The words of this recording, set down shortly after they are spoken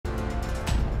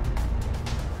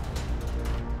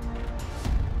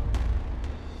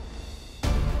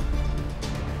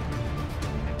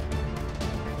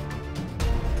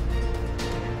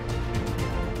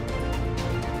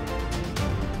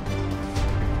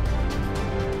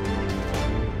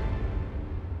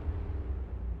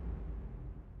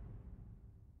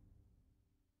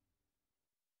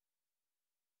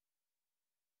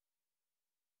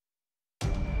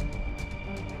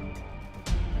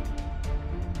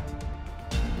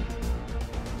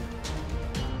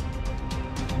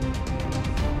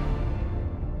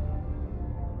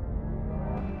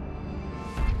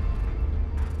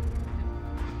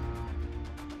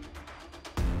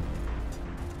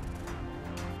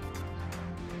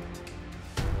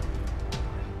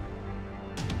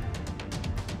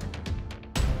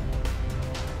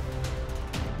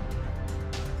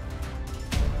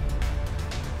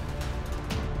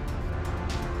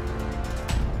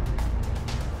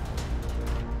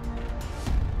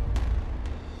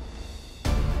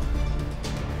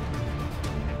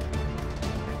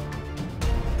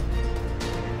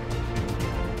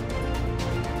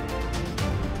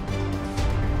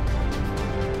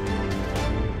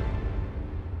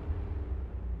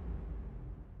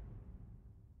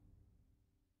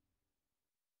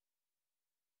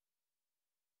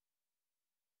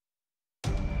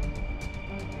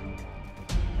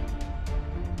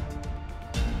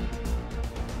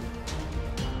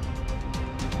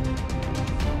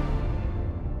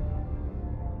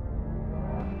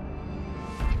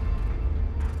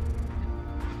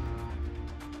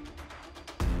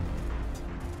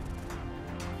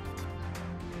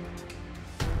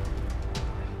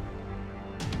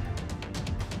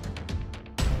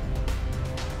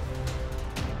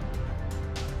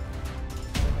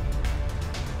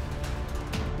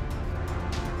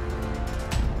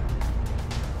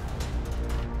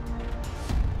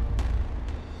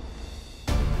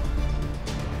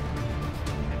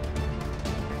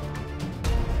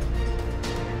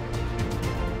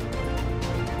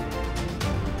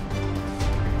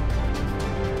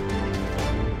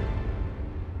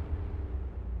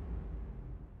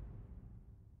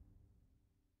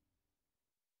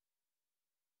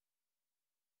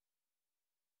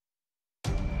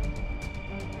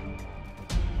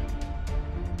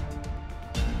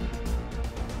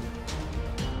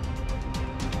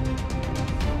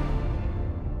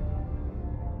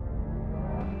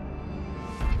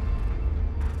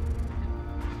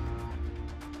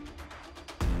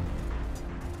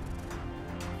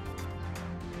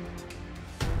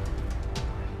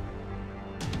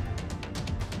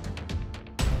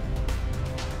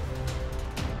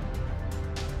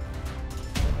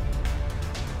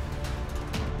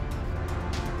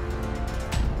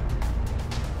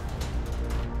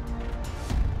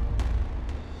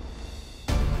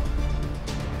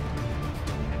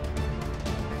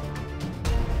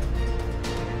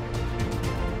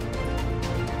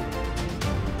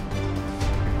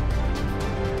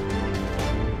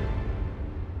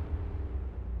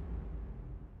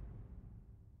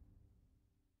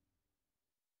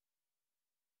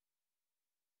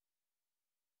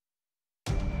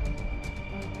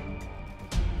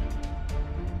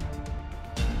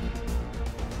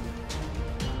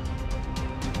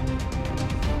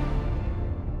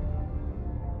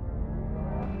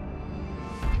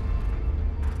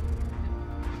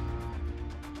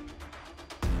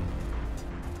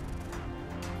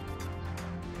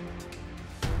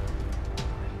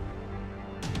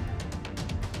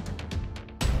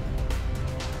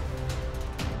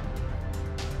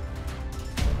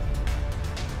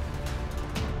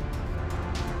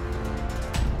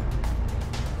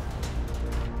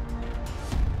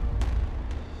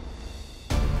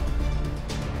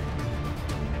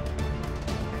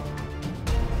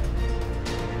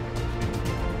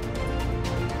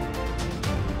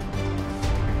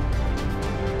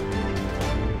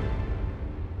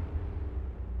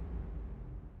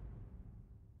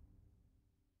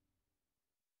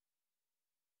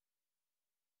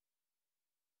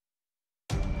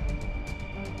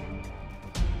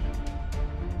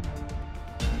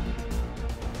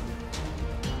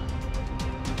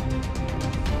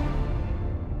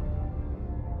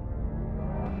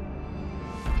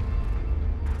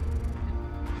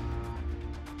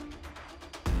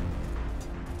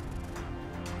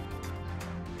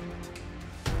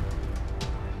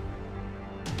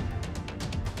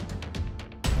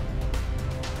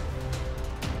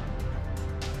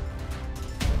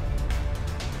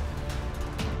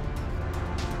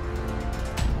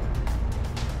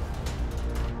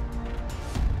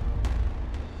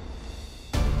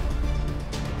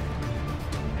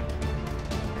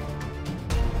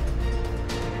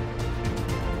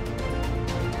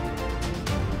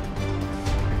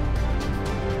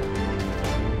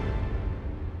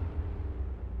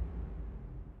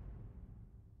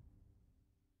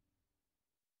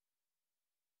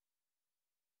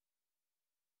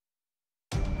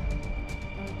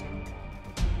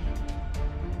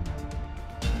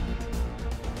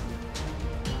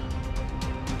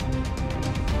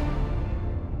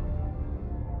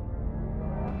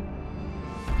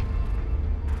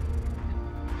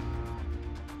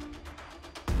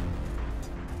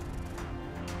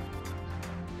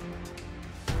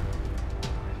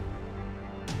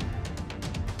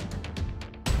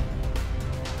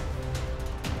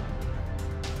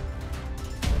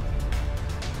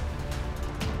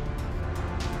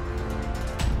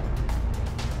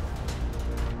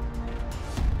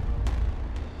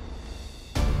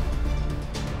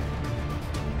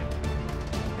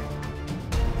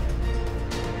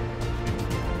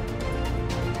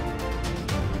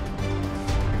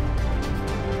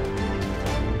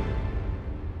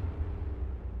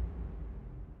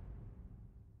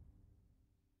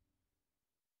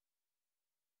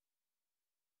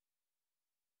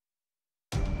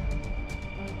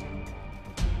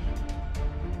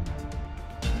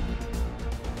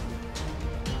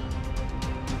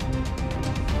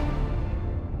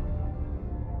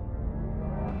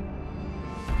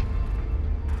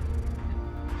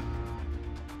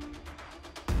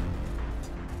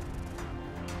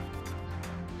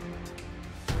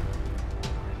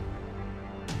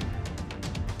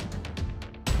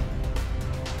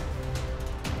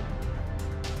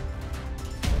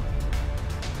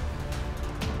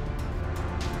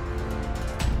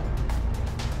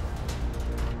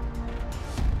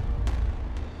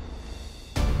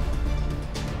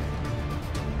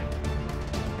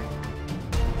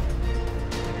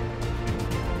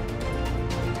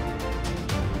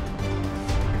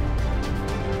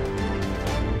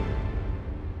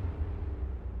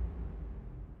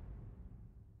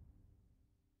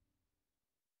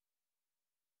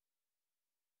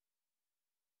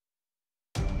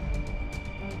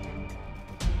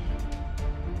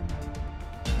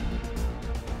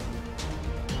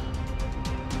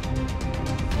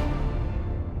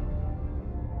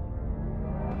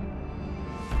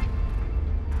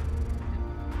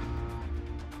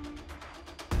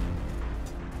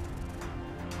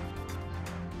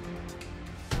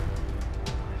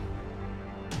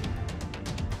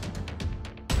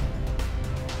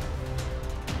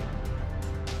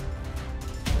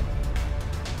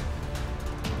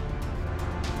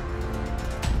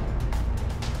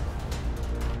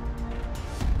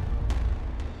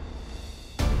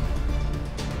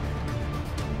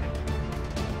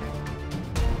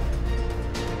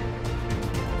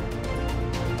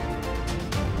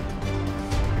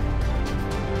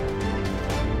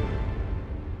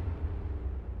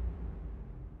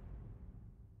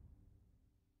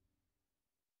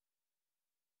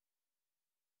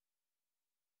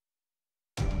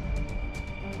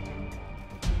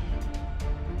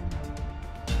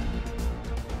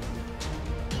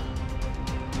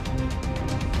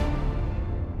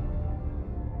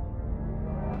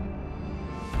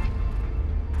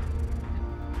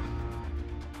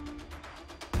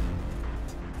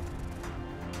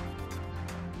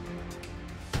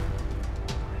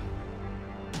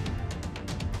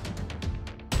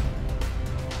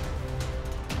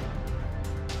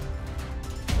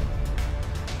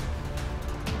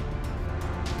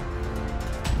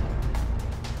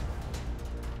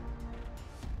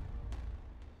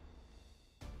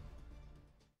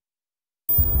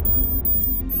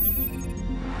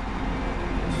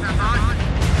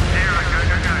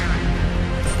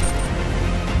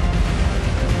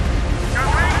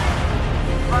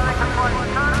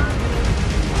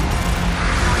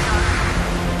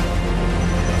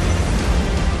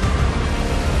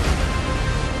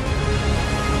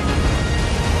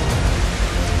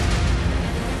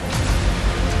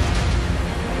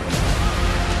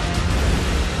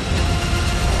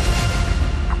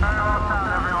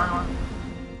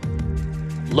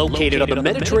Located on the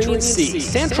Mediterranean Sea,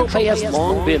 Saint-Tropez has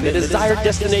long been the desired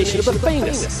destination of the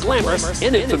famous, glamorous,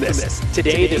 and infamous.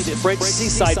 Today, this French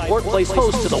seaside port plays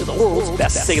host to the world's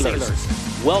best sailors.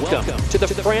 Welcome to the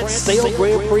France Sail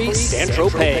Grand Prix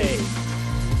Saint-Tropez.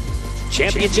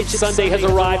 Championship Sunday has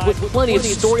arrived with plenty of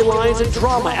storylines and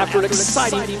drama after an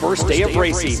exciting first day of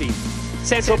racing.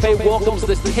 Saint-Tropez welcomes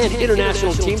the 10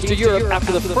 international teams to Europe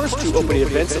after the first two opening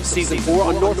events of Season 4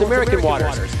 on North American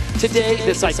waters. Today,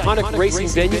 this iconic racing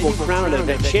venue will crown an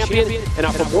event champion and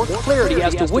offer more clarity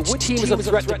as to which team is a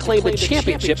threat to claim the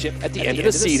championship at the end of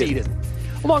the season.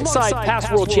 Alongside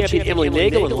past world champion Emily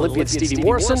Nagel and Olympian Stevie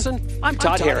Morrison, I'm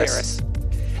Todd Harris.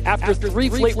 After 3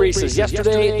 fleet races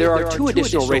yesterday, there are 2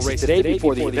 additional races today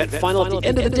before the event final at the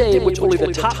end of the day, in which only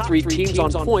the top 3 teams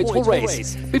on points will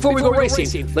race. Before we go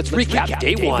racing, let's recap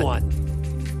day 1.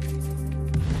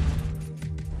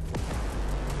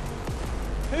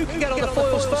 Who can get on the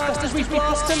foils first as we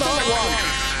blast to Mark 1?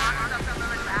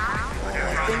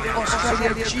 I think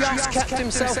Australia just kept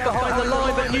himself behind the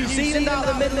line, but New Zealand out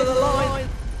the middle of the line.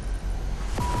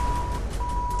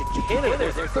 To Canada,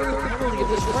 their third penalty of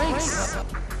this race.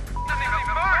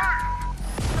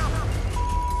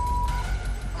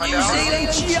 New Zealand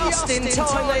just in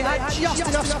time, they had just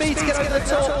enough speed to get over the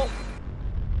top.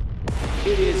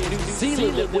 It is New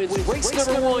Zealand that wins race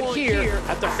number 1 here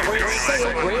at the France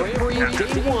Sail Grand Prix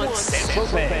Day 1,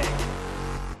 Saint-Tropez.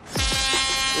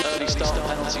 Early start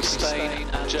penalty Spain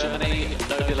and Germany,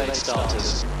 no delayed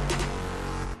starters.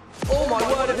 Oh my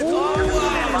word,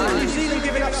 wow. New Zealand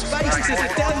giving up space to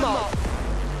Denmark.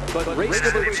 But race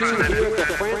number 2 here at the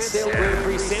France Sail Grand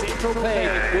Prix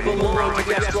Saint-Tropez will belong to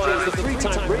the Australians, the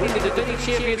 3-time reigning and defending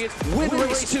champions, win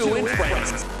race 2 in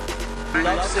France.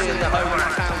 Love seeing the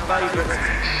hometown favourites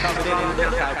coming in and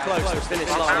look how close the finish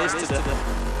line is to them.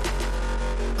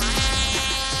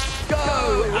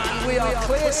 Go! And we are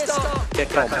clear start.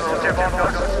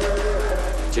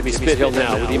 Jimmy Spithill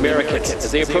now with the Americans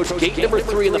as they approach gate number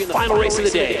 3 in the final race of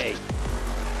the day.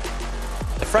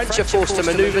 The French are forced to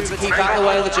manoeuvre to keep out of the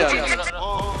way of the Germans.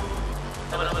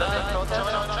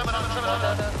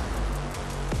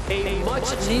 A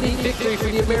much-needed victory for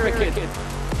the American.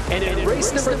 And in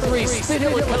race number 3,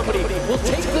 Spithill and company will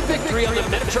take the victory on the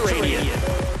Mediterranean.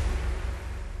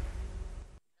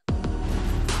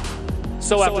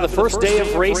 So after the first day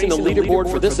of racing, the leaderboard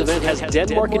for this event has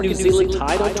Denmark and New Zealand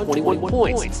tied on 21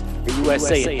 points. The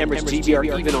USA and Emirates GB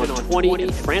are even on 20,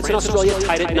 and France and Australia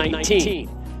tied at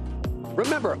 19.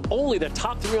 Remember, only the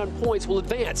top 3 on points will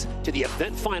advance to the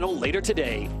event final later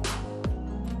today.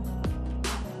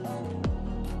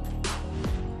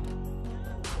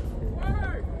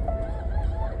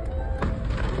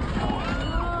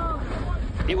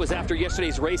 It was after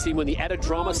yesterday's racing when the added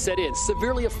drama set in,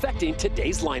 severely affecting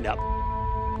today's lineup.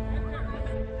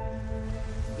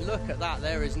 Look at that,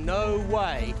 there is no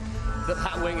way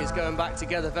that wing is going back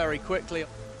together very quickly.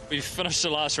 We finished the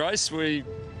last race.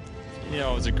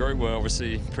 As a group, we're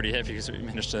obviously pretty happy because we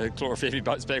managed to claw a fair few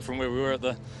boats back from where we were at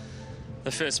the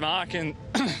first mark, and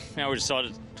we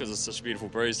decided, because it's such a beautiful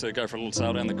breeze, to go for a little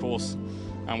sail down the course.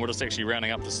 And we're just actually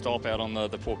rounding up to stop out on the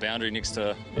port boundary next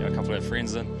to a couple of our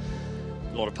friends and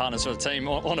a lot of partners for the team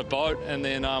on a boat, and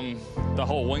then the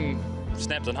whole wing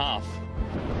snapped in half.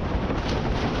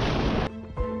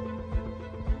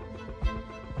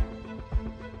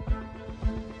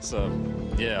 So,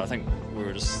 yeah, I think we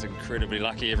were just incredibly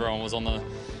lucky. Everyone was on the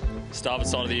starboard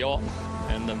side of the yacht,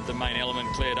 and the main element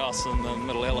cleared us, and the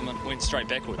middle element went straight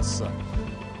backwards. So,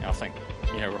 I think,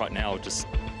 right now, we're just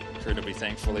incredibly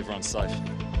thankful everyone's safe.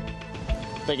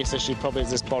 Biggest issue probably is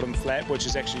this bottom flap, which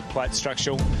is actually quite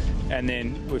structural, and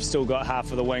then we've still got half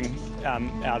of the wing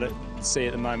out at sea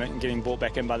at the moment and getting brought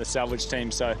back in by the salvage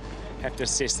team, so have to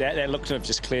assess that. That looked to have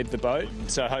just cleared the boat,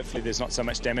 so hopefully there's not so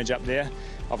much damage up there.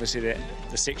 Obviously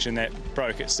the section that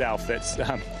broke itself, that's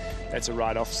a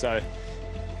write-off, so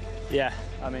yeah,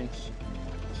 I mean,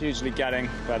 hugely gutting,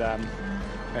 but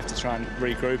we have to try and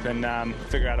regroup and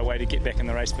figure out a way to get back in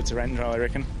the race for Taranto, I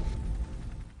reckon.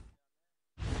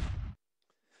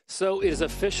 So it is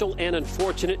official and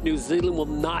unfortunate. New Zealand will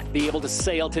not be able to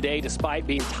sail today despite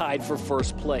being tied for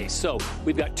first place. So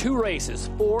we've got 2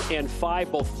 races, 4 and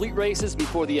 5, both fleet races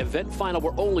before the event final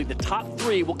where only the top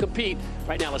 3 will compete.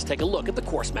 Right now, let's take a look at the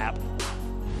course map.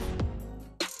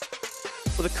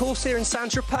 Well, the course here in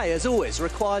Saint-Tropez, as always,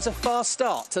 requires a fast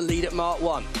start to lead at Mark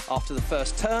 1. After the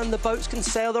first turn, the boats can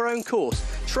sail their own course,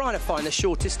 trying to find the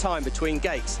shortest time between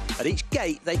gates. At each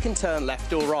gate, they can turn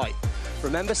left or right.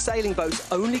 Remember, sailing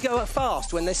boats only go at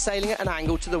fast when they're sailing at an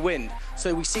angle to the wind,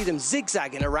 so we see them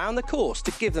zigzagging around the course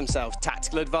to give themselves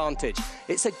tactical advantage.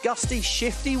 It's a gusty,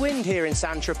 shifty wind here in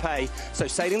Saint-Tropez, so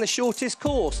sailing the shortest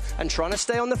course and trying to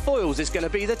stay on the foils is going to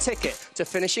be the ticket to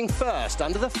finishing first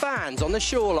under the fans on the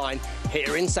shoreline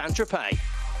here in Saint-Tropez.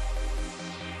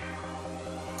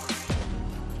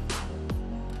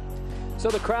 So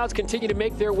the crowds continue to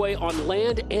make their way on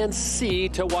land and sea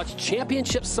to watch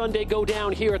Championship Sunday go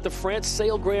down here at the France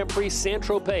Sail Grand Prix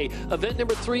Saint-Tropez, event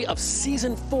number 3 of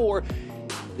season 4.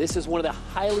 This is one of the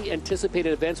highly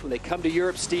anticipated events when they come to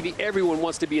Europe. Stevie, everyone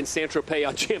wants to be in Saint-Tropez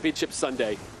on Championship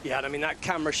Sunday. Yeah, and I mean, that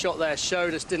camera shot there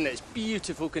showed us, didn't it? It's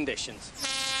beautiful conditions.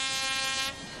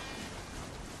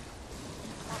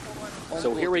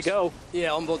 So here we go.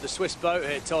 Yeah, on board the Swiss boat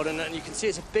here, Todd, and you can see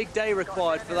it's a big day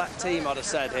required for that team, I'd have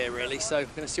said here, really. So we're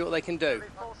going to see what they can do.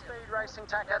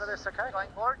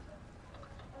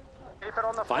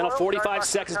 Final 45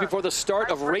 seconds before the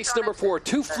start of race number 4.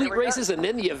 2 fleet races and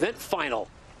then the event final.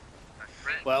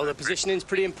 Well, the positioning's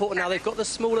pretty important now. They've got the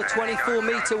smaller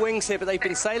 24-metre wings here, but they've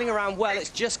been sailing around well. It's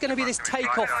just going to be this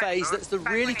takeoff phase that's the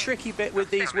really tricky bit with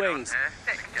these wings.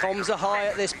 Comms are high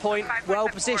at this point, well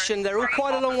positioned. They're all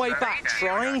quite a long way back,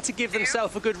 trying to give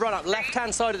themselves a good run-up.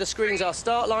 Left-hand side of the screen's our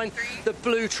start line. The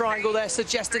blue triangle there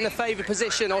suggesting the favoured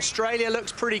position. Australia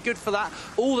looks pretty good for that.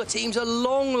 All the teams are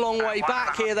long, long way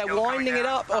back here. They're winding it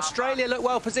up. Australia look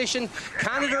well positioned.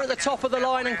 Canada at the top of the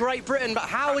line and Great Britain. But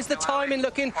how is the timing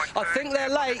looking? I think they're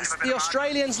late. The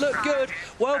Australians look good,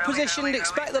 well positioned.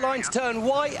 Expect the line to turn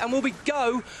white, and we'll be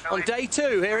go on day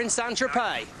 2 here in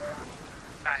Saint-Tropez.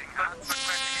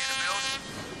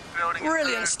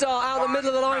 Brilliant start out the middle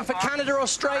of the line for Canada,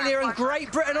 Australia and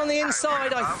Great Britain on the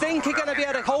inside. I think are going to be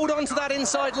able to hold on to that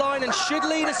inside line and should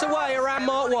lead us away around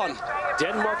Mark 1.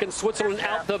 Denmark and Switzerland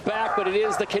out the back, but it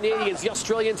is the Canadians, the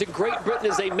Australians and Great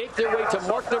Britain as they make their way to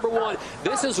mark number 1.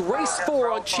 This is race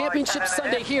 4 on Championship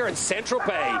Sunday here in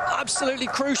Saint-Tropez. Absolutely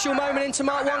crucial moment into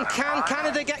Mark 1. Can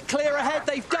Canada get clear ahead?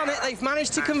 They've done it. They've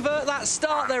managed to convert that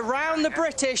start. They're round the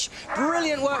British.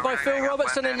 Brilliant work by Phil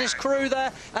Robertson and his crew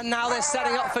there. And now they're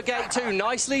setting up for gate 2.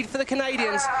 Nice lead for the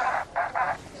Canadians.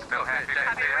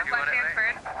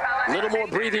 A little more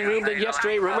breathing room than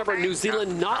yesterday. Remember, New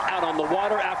Zealand not out on the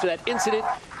water after that incident.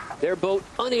 Their boat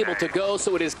unable to go,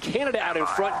 so it is Canada out in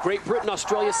front. Great Britain,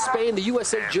 Australia, Spain, the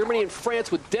USA, Germany, and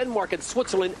France, with Denmark and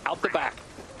Switzerland out the back.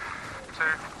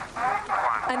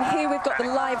 And here we've got the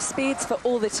live speeds for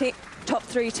all the top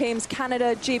 3 teams,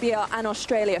 Canada, GBR and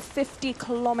Australia. 50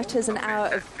 kilometres an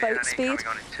hour of boat speed.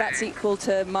 That's equal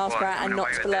to miles per hour and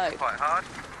knots below.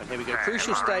 And here we go,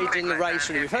 crucial stage in the race.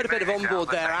 We've heard a bit of onboard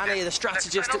there. Annie, the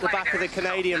strategist at the back of the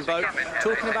Canadian boat,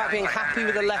 talking about being happy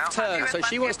with the left turn. So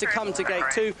she wants to come to gate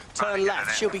 2, turn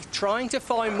left. She'll be trying to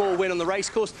find more wind on the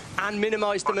racecourse and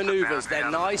minimise the manoeuvres. They're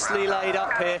nicely laid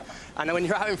up here. And when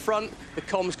you're out in front, the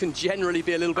comms can generally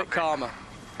be a little bit calmer.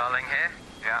 Lulling here,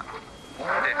 yeah.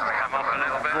 Come up a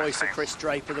little bit. Voice of Chris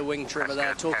Draper, the wing trimmer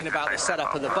there, talking about the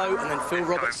setup of the boat, and then Phil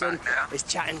Robertson is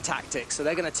chatting tactics. So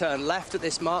they're going to turn left at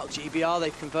this mark. GBR,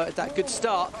 they've converted that good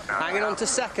start, hanging on to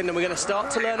second, and we're going to start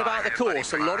to learn about the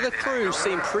course. A lot of the crews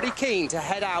seem pretty keen to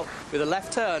head out with a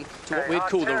left turn to what we'd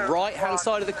call the right-hand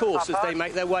side of the course as they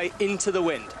make their way into the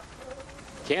wind.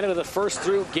 Canada the first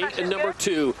through gate number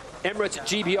 2. Emirates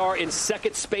GBR in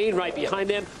second, Spain right behind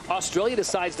them. Australia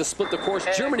decides to split the course.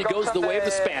 Germany goes the way of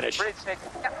the Spanish.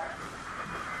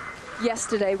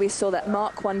 Yesterday we saw that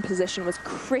Mark 1 position was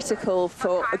critical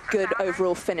for a good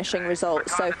overall finishing result.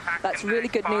 So that's really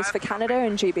good news for Canada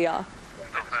and GBR.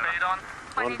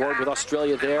 On board with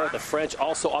Australia there. The French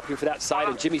also opting for that side.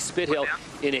 And Jimmy Spithill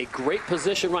in a great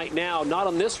position right now. Not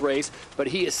on this race, but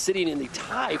he is sitting in the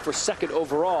tie for second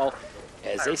overall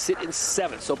as they sit in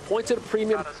 7th. So points at a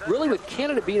premium. Really, with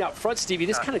Canada being out front, Stevie,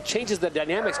 this kind of changes the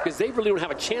dynamics because they really don't have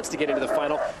a chance to get into the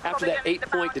final after that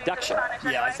 8-point deduction.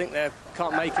 Yeah, I think they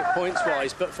can't make it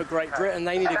points-wise, but for Great Britain,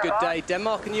 they need a good day.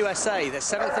 Denmark and USA, they're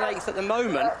 7th and 8th at the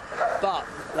moment, but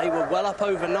they were well up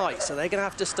overnight, so they're going to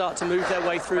have to start to move their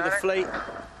way through the fleet.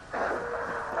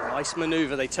 Nice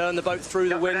manoeuvre. They turn the boat through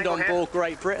the wind on board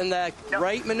Great Britain there.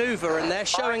 Great manoeuvre, and they're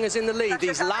showing us in the lead.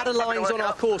 These ladder lines on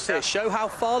our course here show how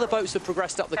far the boats have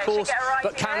progressed up the course.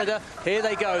 But Canada, here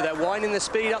they go. They're winding the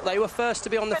speed up. They were first to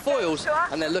be on the foils,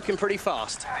 and they're looking pretty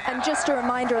fast. And just a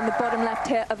reminder on the bottom left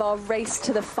here of our race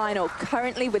to the final.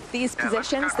 Currently, with these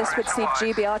positions, this would see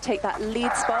GBR take that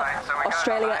lead spot,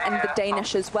 Australia and the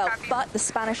Danish as well. But the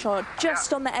Spanish are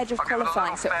just on the edge of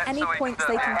qualifying, so any points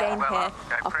they can gain here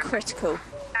are critical.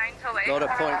 A lot of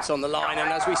points on the line, and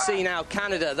as we see now,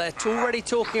 Canada, they're already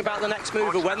talking about the next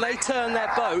mover. When they turn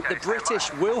their boat, the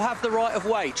British will have the right of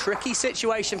way. Tricky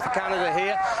situation for Canada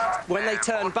here. When they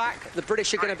turn back, the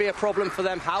British are going to be a problem for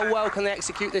them. How well can they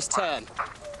execute this turn?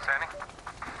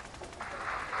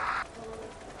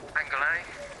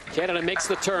 Canada makes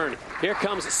the turn. Here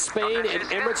comes Spain and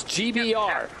Emirates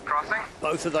GBR.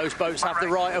 Both of those boats have the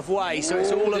right of way, so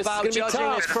it's all about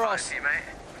judging this cross.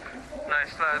 No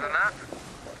slower than that.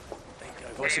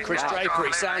 Voice of Chris Draper,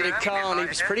 he sounded calm. He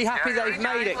was pretty happy they've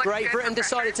made it. Great Britain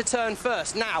decided to turn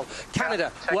first. Now,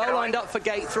 Canada, well lined up for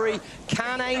gate 3.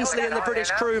 Can Ainsley and the British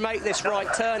crew make this right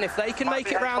turn? If they can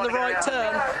make it round the right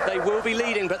turn, they will be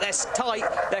leading, but they're tight.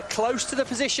 They're close to the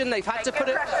position. They've had to put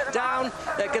it down.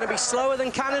 They're going to be slower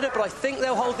than Canada, but I think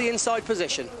they'll hold the inside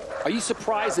position. Are you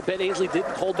surprised that Ben Ainsley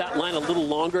didn't hold that line a little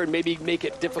longer and maybe make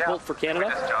it difficult for Canada?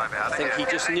 I think he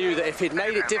just knew that if he'd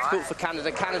made it difficult for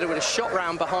Canada, Canada would have shot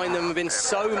round behind them and been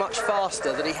so much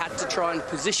faster that he had to try and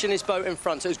position his boat in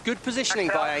front. So it was good positioning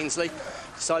by Ainsley.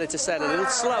 Decided to sail a little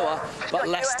slower, but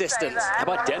less distance. How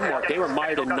about Denmark? They were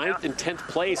mired in 9th and 10th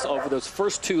place over those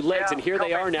first 2 legs, and here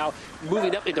they are now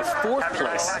moving up into 4th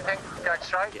place.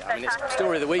 Yeah, I mean, it's the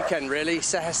story of the weekend, really.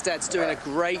 Sehested's doing a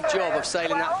great job of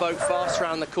sailing that boat fast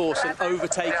around the course and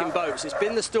overtaking boats. It's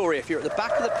been the story. If you're at the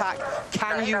back of the pack,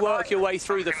 can you work your way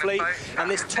through the fleet? And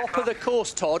this top of the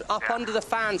course, Todd, up under the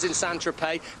fans in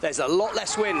Saint-Tropez, there's a lot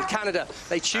less wind. Canada,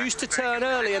 they choose to turn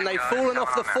early and they've fallen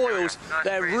off the foils.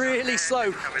 They're really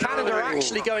slow. Canada are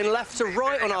actually going left to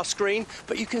right on our screen,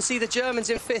 but you can see the Germans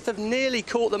in 5th have nearly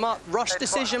caught them up. Rush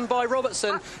decision by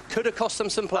Robertson could have cost them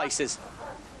some places.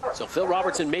 So Phil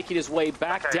Robertson making his way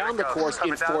back down the course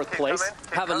in 4th place.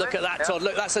 Have a look at that, Todd.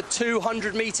 Look, that's a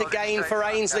 200-metre gain for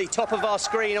Ainsley. Top of our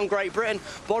screen on Great Britain.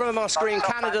 Bottom of our screen,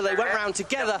 Canada. They went round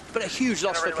together, but a huge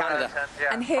loss for Canada.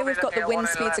 And here we've got the wind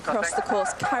speeds across the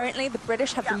course. Currently, the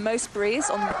British have the most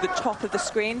breeze on the top of the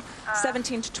screen,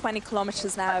 17 to 20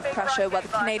 kilometres an hour of pressure, while the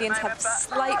Canadians have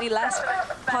slightly less.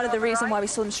 Part of the reason why we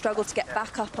saw them struggle to get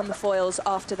back up on the foils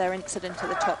after their incident at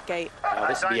the top gate.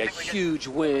 This would be a huge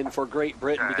win for Great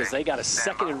Britain, because they got a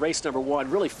 2nd in race number 1,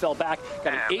 really fell back,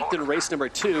 got an 8th in race number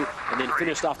 2, and then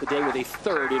finished off the day with a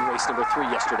 3rd in race number 3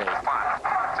 yesterday.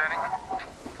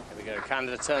 Here we go,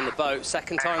 Canada turned the boat.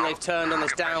 2nd time they've turned on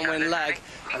this downwind leg,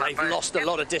 and they've lost a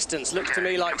lot of distance. Looks to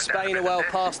me like Spain are well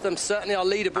past them. Certainly our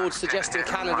leaderboard suggesting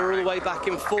Canada all the way back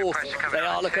in 4th. They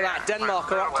are, look at that.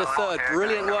 Denmark are up to 3rd.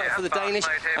 Brilliant work for the Danish,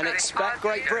 and expect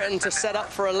Great Britain to set up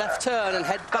for a left turn and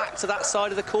head back to that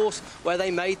side of the course where they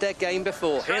made their game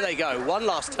before. Here they go, one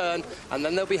last turn, and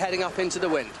then they'll be heading up into the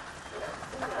wind.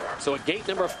 So at gate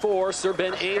number 4, Sir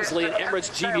Ben Ainsley and Emirates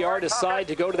GBR decide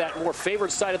to go to that more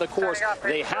favored side of the course.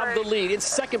 They have the lead. In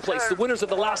 2nd place, the winners of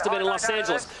the last event in Los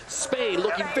Angeles. Spain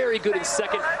looking very good in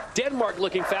 2nd. Denmark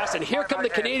looking fast. And here come the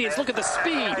Canadians. Look at the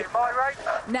speed.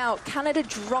 Now, Canada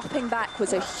dropping back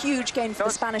was a huge gain for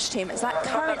the Spanish team, as that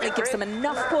currently gives them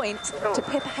enough points to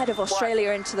pip ahead of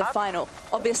Australia into the final.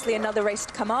 Obviously, another race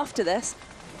to come after this.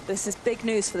 This is big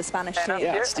news for the Spanish team.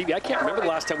 Yeah, Stevie, I can't remember the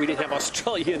last time we didn't have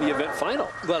Australia in the event final.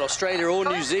 Well, Australia or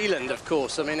New Zealand, of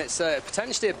course. I mean, it's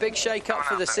potentially a big shake-up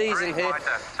for the season here.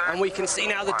 And we can see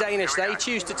now the Danish, they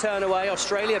choose to turn away.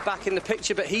 Australia back in the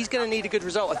picture, but he's going to need a good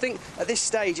result. I think at this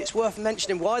stage, it's worth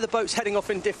mentioning why the boat's heading off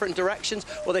in different directions.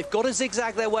 Well, they've got to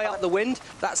zigzag their way up the wind.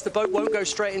 That's the boat won't go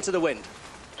straight into the wind.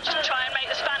 Just try and make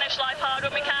the Spanish life hard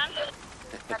when we can.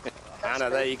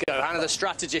 Hannah, there you go. Hannah, the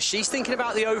strategist. She's thinking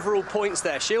about the overall points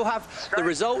there. She'll have the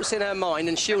results in her mind,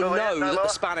 and she'll know that the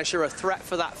Spanish are a threat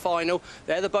for that final.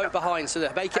 They're the boat behind, so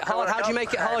they make it hard. How do you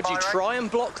make it hard? You try and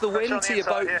block the wind to your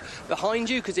boat behind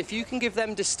you, because if you can give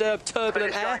them disturbed,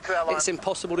 turbulent air, it's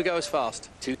impossible to go as fast.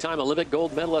 2-time Olympic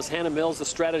gold medalist Hannah Mills, the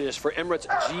strategist for Emirates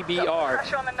GBR.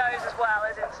 Pressure on the nose as well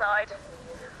as inside.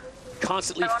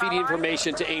 Constantly feeding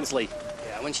information to Ainsley.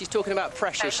 Yeah, when she's talking about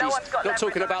pressure, she's not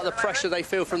talking about the pressure they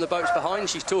feel from the boats behind.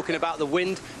 She's talking about the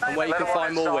wind and where you can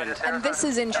find more wind. And this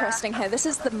is interesting here. This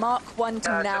is the Mark 1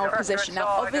 to now position. Now,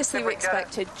 obviously, we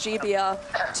expected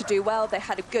GBR to do well. They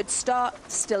had a good start,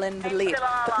 still in the lead.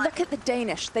 But look at the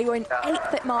Danish. They were in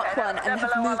 8th at Mark 1 and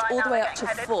have moved all the way up to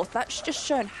 4th. That's just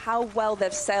shown how well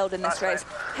they've sailed in this race.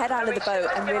 Head out of the boat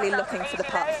and really looking for the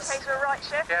puffs.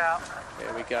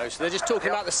 Here we go. So they're just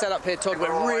talking about the setup here, Todd.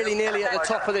 We're really nearly at the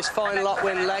top of this final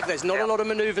upwind leg. There's not a lot of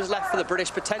manoeuvres left for the British,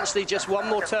 potentially just one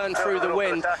more turn through the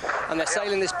wind. And they're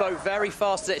sailing this boat very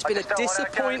fast. It's been a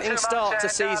disappointing start to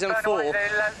season 4.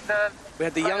 We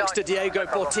had the youngster Diego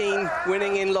Botín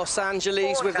winning in Los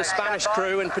Angeles with the Spanish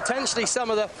crew, and potentially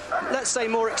some of the, let's say,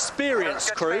 more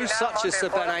experienced crews, such as Sir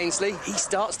Ben Ainsley. He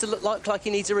starts to look like he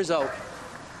needs a result.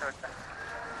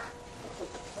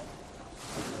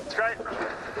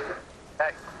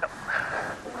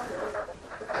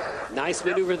 Nice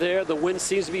maneuver there. The wind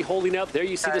seems to be holding up. There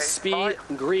you see the speed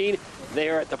in green. They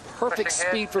are at the perfect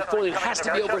speed for foiling. It has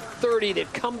to be over 30.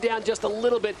 They've come down just a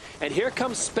little bit. And here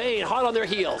comes Spain, hot on their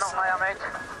heels.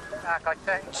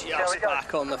 Just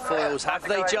back on the foils. Have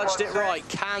they judged it right?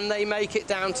 Can they make it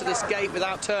down to this gate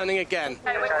without turning again?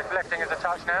 Lifting is a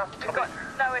touch now. We've got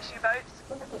no issue boats.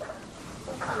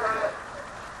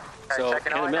 So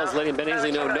Hannah Mills letting Ben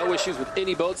Ainsley know no issues with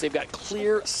any boats. They've got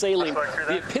clear sailing.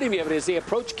 The epitome of it is they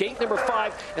approach gate number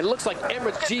 5, and it looks like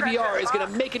Emirates GBR is going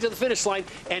to make it to the finish line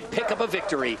and pick up a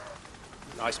victory.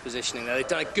 Nice positioning there. They've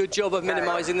done a good job of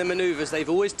minimising the manoeuvres. They've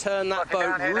always turned that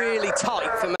boat really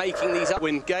tight for making these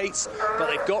upwind gates, but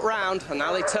they've got round, and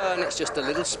now they turn. It's just a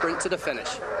little sprint to the finish.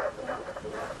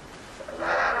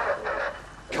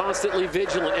 Constantly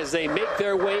vigilant as they make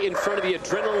their way in front of the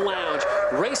Adrenaline Lounge.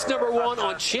 Race number 1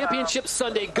 on Championship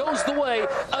Sunday goes the way of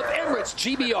Emirates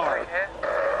GBR.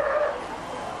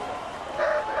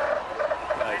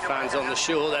 Fans on the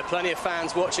shore. There are plenty of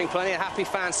fans watching, plenty of happy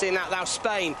fans seeing that. Now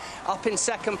Spain up in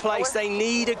second place. They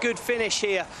need a good finish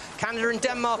here. Canada and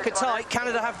Denmark are tight.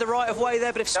 Canada have the right of way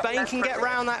there, but if Spain can get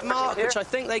round that mark, which I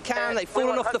think they can, they've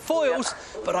fallen off the foils,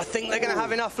 but I think they're going to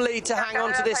have enough lead to hang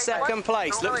on to this second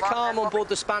place. Looks calm on board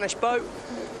the Spanish boat,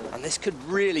 and this could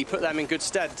really put them in good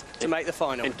stead to make the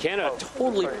final. And Canada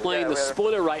totally playing the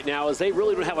spoiler right now, as they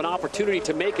really don't have an opportunity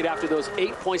to make it after those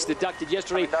 8 points deducted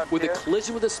yesterday with the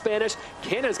collision with the Spanish.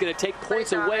 Canada's going to take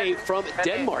points away from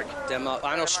Denmark. Denmark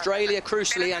and Australia,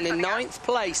 crucially, and in 9th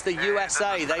place, the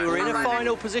USA. They were in a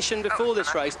final position before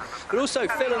this race, but also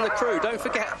Phil and the crew. Don't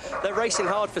forget, they're racing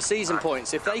hard for season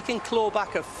points. If they can claw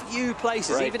back a few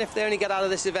places, even if they only get out of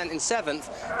this event in 7th,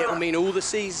 it will mean all the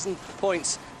season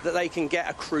points that they can get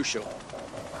are crucial.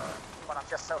 When I'm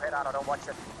just so hit on, I don't watch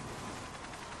it.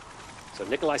 So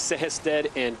Nikolai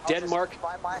Sehested and Denmark.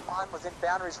 My mind was in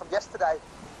boundaries from yesterday.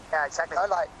 Yeah, exactly. I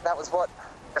like that was what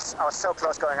I was so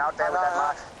close going out there with that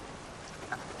mark.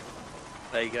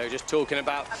 There you go, just talking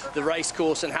about the race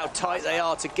course and how tight they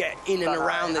are to get in and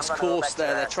around this course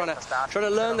there. They're trying to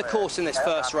learn the course in this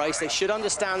first race. They should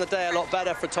understand the day a lot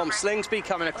better. For Tom Slingsby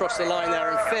coming across the line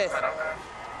there in 5th.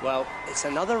 Well, it's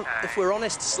another, if we're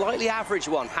honest, slightly average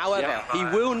one. However, he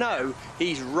will know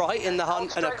he's right in the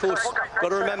hunt. And of course, got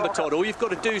to remember, Todd, all you've got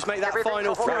to do is make that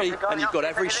final 3 and you've got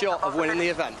every shot of winning the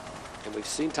event. And we've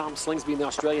seen Tom Slingsby and the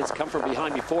Australians come from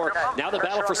behind before. Now the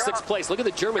battle for 6th place. Look at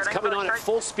the Germans coming on at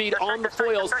full speed on the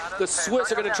foils. The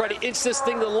Swiss are going to try to inch this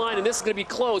thing to the line, and this is going to be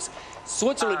close.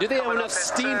 Switzerland, do they have enough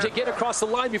steam to get across the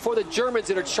line before the Germans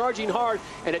that are charging hard?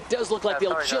 And it does look like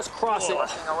they'll just cross it.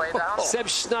 Seb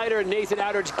Schneider and Nathan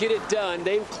Outridge get it done.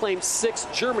 They claim 6.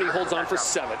 Germany holds on for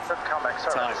 7th.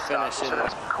 Tight finish in.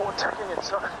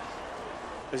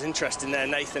 It was interesting there,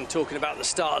 Nathan, talking about the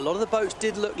start. A lot of the boats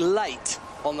did look late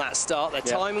on that start. Their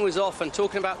timing was off, and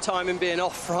talking about timing being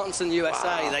off, France and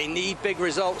USA, they need big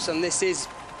results, and this is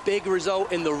big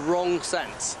result in the wrong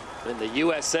sense. And the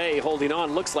USA holding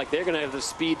on. Looks like they're going to have the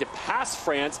speed to pass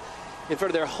France in front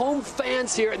of their home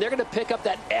fans here, and they're going to pick up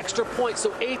that extra point.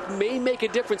 So 8th may make a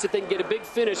difference if they can get a big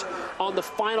finish on the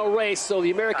final race. So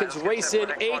the Americans race in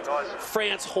 8th.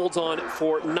 France holds on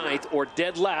for 9th, or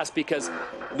dead last, because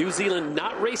New Zealand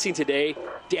not racing today,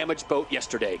 damaged boat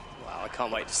yesterday. Wow, I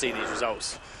can't wait to see these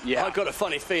results. Yeah. I've got a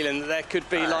funny feeling that there could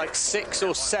be like 6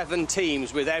 or 7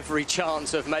 teams with every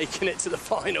chance of making it to the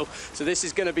final. So this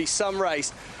is going to be some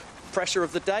race. Pressure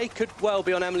of the day could well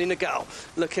be on Emily Nagal,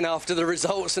 looking after the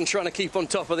results and trying to keep on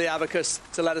top of the abacus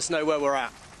to let us know where we're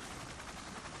at.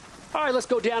 All right, let's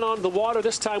go down on the water.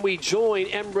 This time we join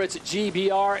Emirates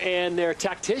GBR and their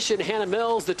tactician, Hannah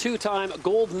Mills, the 2-time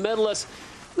gold medalist.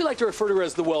 We like to refer to her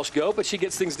as the Welsh Goat, but she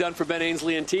gets things done for Ben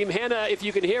Ainsley and team. Hannah, if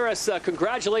you can hear us,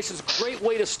 congratulations. Great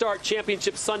way to start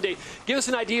Championship Sunday. Give us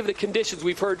an idea of the conditions.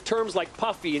 We've heard terms like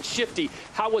puffy and shifty.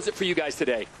 How was it for you guys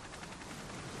today?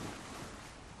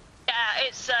 Yeah,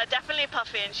 it's definitely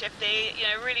puffy and shifty, you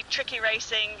know, really tricky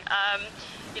racing.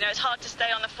 You know, it's hard to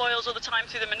stay on the foils all the time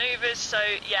through the manoeuvres, so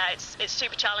yeah, it's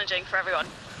super challenging for everyone.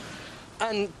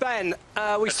 And Ben,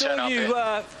 we saw you,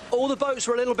 all the boats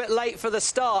were a little bit late for the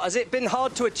start. Has it been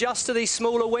hard to adjust to these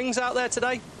smaller wings out there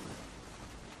today?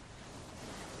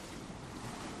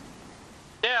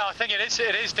 Yeah, I think it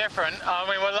is different. I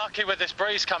mean, we're lucky with this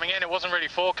breeze coming in. It wasn't really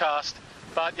forecast,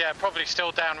 but yeah, probably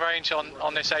still downrange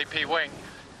on this AP wing.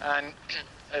 And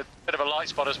a bit of a light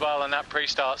spot as well in that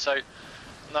pre-start, so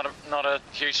not a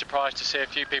huge surprise to see a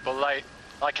few people late.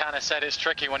 Like Hannah said, it's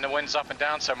tricky when the wind's up and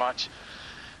down so much.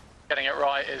 Getting it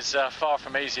right is far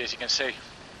from easy, as you can see.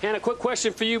 Hannah, quick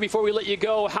question for you before we let you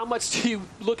go. How much do you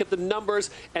look at the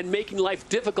numbers and making life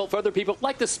difficult for other people,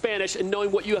 like the Spanish, and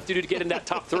knowing what you have to do to get in that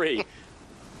top 3?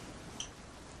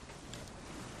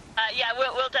 Yeah,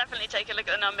 we'll definitely take a look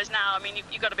at the numbers now. I mean,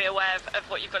 you've got to be aware of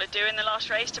what you've got to do in the last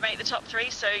race to make the top 3.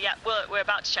 So, yeah, we're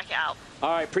about to check it out.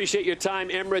 All right, appreciate your time,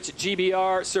 Emirates,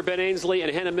 GBR, Sir Ben Ainsley,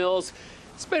 and Hannah Mills.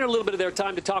 Spend a little bit of their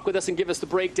time to talk with us and give us the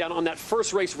breakdown on that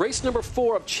first race. Race number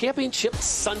 4 of Championship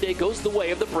Sunday goes the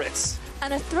way of the Brits.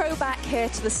 And a throwback here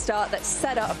to the start that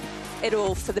set up it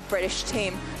all for the British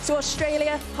team. So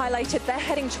Australia highlighted they're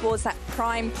heading towards that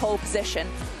prime pole position.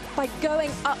 By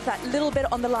going up that little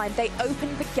bit on the line, they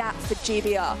opened the gap for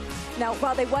GBR. Now,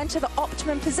 while they weren't at the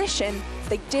optimum position,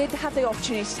 they did have the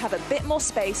opportunity to have a bit more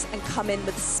space and come in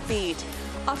with speed.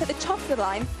 Up at the top of the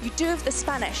line, you do have the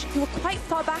Spanish, who were quite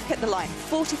far back at the line,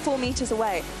 44 metres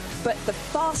away. But the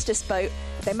fastest boat,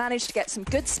 they managed to get some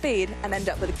good speed and end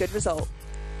up with a good result.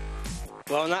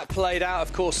 Well, and that played out,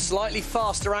 of course, slightly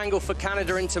faster angle for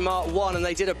Canada into Mark 1, and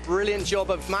they did a brilliant job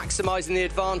of maximising the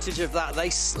advantage of that. They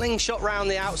slingshot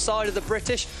round the outside of the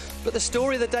British, but the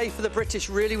story of the day for the British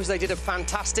really was they did a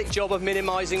fantastic job of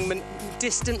minimising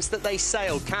distance that they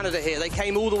sailed. Canada here, they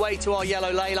came all the way to our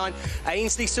yellow ley line.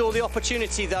 Ainsley saw the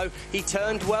opportunity, though. He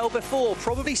turned well before,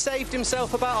 probably saved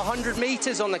himself about 100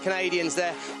 metres on the Canadians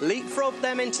there, leapfrogged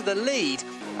them into the lead,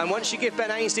 and once you give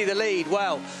Ben Ainsley the lead,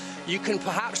 well, you can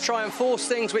perhaps try and force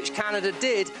things, which Canada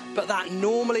did, but that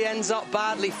normally ends up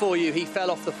badly for you. He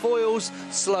fell off the foils,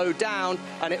 slowed down,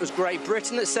 and it was Great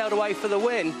Britain that sailed away for the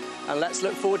win. And let's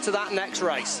look forward to that next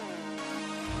race.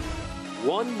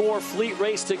 One more fleet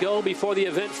race to go before the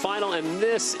event final, and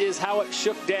this is how it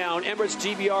shook down. Emirates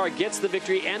GBR gets the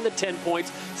victory and the 10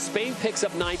 points. Spain picks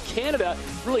up 9. Canada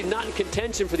really not in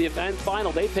contention for the event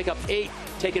final. They pick up 8,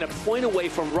 taking a point away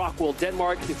from Rockwell,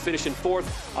 Denmark, who finish in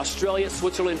 4th. Australia,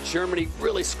 Switzerland, Germany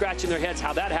really scratching their heads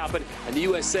how that happened, and the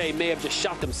USA may have just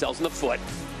shot themselves in the foot.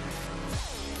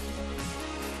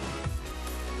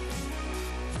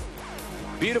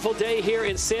 Beautiful day here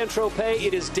in Saint-Tropez.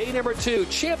 It is day number 2,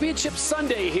 Championship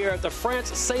Sunday here at the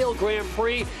France Sail Grand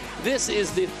Prix. This is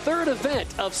the 3rd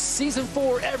event of Season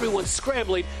 4. Everyone's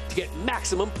scrambling to get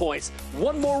maximum points.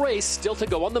 One more race still to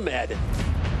go on the Med.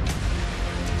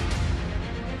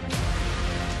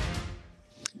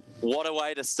 What a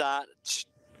way to start.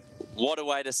 What a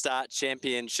way to start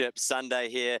Championship Sunday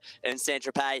here in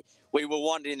Saint-Tropez. We were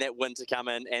wanting that win to come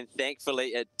in, and thankfully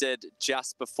it did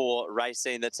just before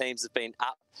racing. The teams have been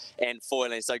up and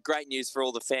foiling. So great news for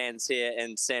all the fans here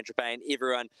in Saint-Tropez and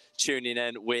everyone tuning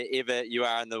in wherever you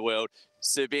are in the world.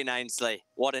 Sir Ben Ainsley,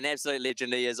 what an absolute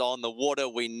legend he is on the water.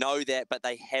 We know that, but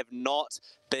they have not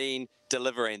been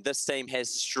delivering. This team has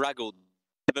struggled.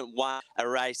 Haven't won a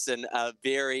race in a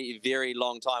very, very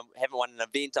long time. Haven't won an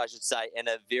event, I should say, in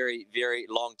a very, very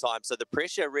long time. So the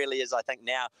pressure really is, I think,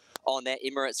 now on that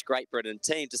Emirates Great Britain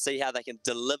team to see how they can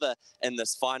deliver in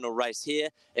this final race here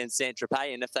in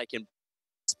Saint-Tropez, and if they can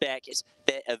back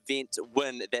that event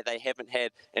win that they haven't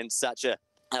had in such a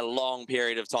long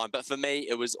period of time. But for me,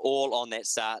 it was all on that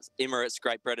start. Emirates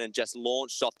Great Britain just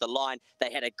launched off the line.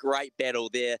 They had a great battle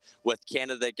there with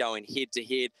Canada going head to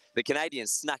head. The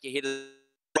Canadians snuck ahead of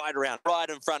right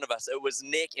in front of us. It was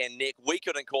neck and neck. We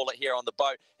couldn't call it here on the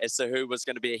boat as to who was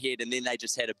going to be ahead, and then they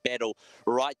just had a battle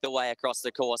right the way across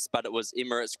the course, but it was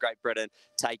Emirates Great Britain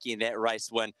taking that race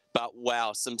win. But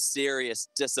wow, some serious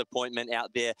disappointment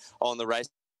out there on the race.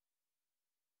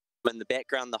 In the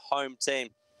background, the home team,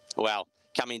 wow,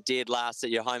 coming dead last at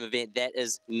your home event. That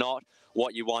is not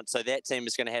what you want. So that team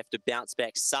is going to have to bounce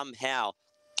back somehow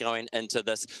going into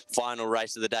this final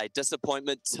race of the day.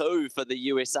 Disappointment too for the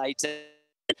USA team.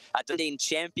 10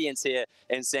 champions here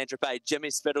in Saint-Tropez. Jimmy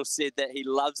Spittle said that he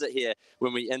loves it here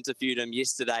when we interviewed him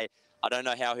yesterday. I don't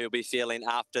know how he'll be feeling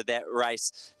after that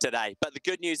race today. But the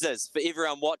good news is, for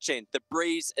everyone watching, the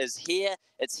breeze is here.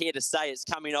 It's here to stay. It's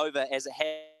coming over as it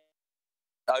has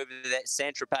over that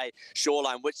Saint-Tropez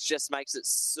shoreline, which just makes it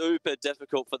super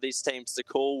difficult for these teams to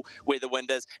call where the wind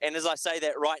is. And as I say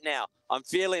that right now, I'm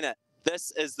feeling it.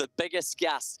 This is the biggest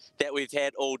gust that we've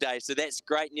had all day. So that's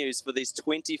great news for these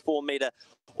 24-metre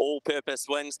all-purpose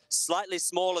wings, slightly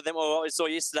smaller than what we saw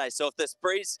yesterday. So if this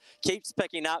breeze keeps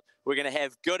picking up, we're going to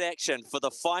have good action for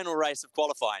the final race of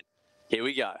qualifying. Here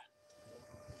we go.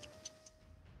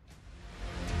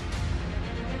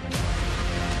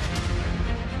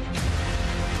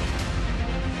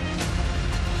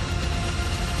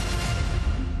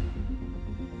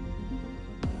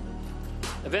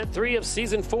 Event 3 of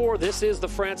Season 4. This is the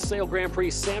France Sail Grand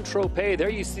Prix Saint-Tropez. There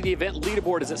you see the event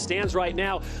leaderboard as it stands right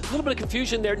now. A little bit of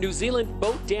confusion there. New Zealand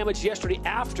boat damage yesterday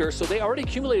after, so they already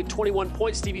accumulated 21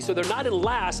 points, Stevie, so they're not in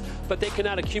last, but they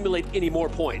cannot accumulate any more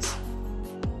points.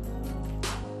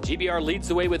 GBR leads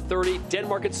the way with 30.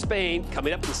 Denmark and Spain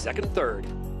coming up in second and third.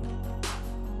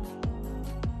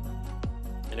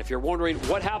 And if you're wondering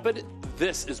what happened,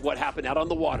 this is what happened out on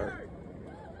the water.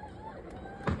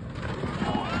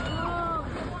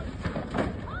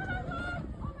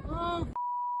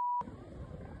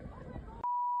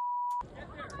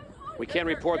 We can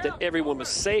report that everyone was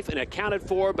safe and accounted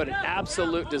for, but an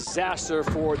absolute disaster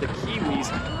for the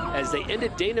Kiwis as they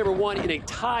ended day number 1 in a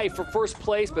tie for first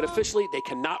place, but officially they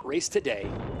cannot race today.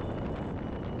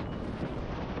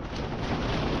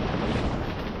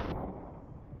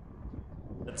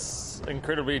 It's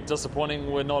incredibly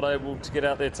disappointing we're not able to get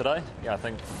out there today. Yeah, I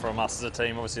think from us as a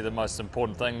team, obviously the most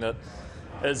important thing that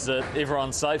is that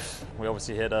everyone's safe. We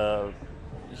obviously had a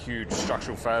huge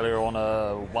structural failure on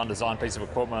one design piece of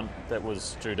equipment that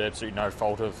was due to absolutely no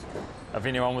fault of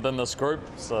anyone within this group.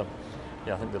 So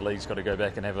yeah, I think the league's got to go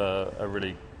back and have a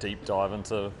really deep dive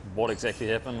into what exactly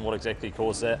happened, what exactly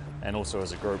caused that, and also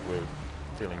as a group we're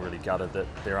feeling really gutted that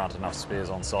there aren't enough spares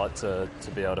on site to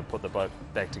be able to put the boat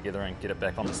back together and get it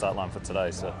back on the start line for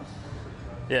today. So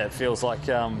yeah, it feels like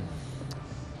an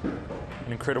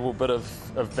incredible bit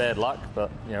of bad luck,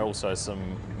 but you know, also some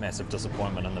massive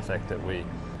disappointment in the fact that we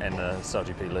and the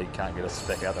SailGP League can't get us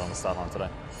back out there on the start line today.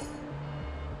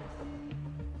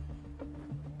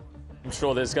 I'm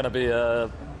sure there's going to be a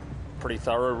pretty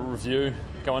thorough review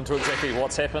go into exactly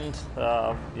what's happened.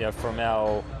 You know, from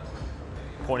our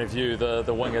point of view,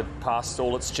 the wing had passed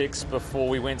all its checks before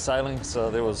we went sailing, so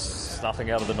there was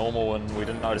nothing out of the normal, and we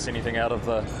didn't notice anything out of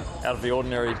the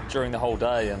ordinary during the whole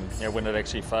day. And you know, when it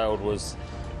actually failed was,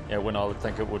 you know, when I would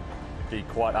think it would be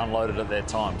quite unloaded at that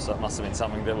time. So it must have been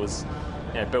something that was,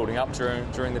 you know, building up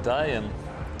during the day, and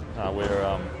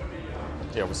we're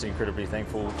yeah, obviously incredibly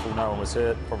thankful no one was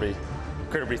hurt. Probably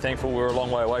incredibly thankful we were a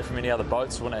long way away from any other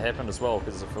boats when it happened as well,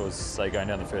 because if it was, say, going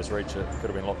down the first reach, it could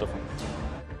have been a lot different.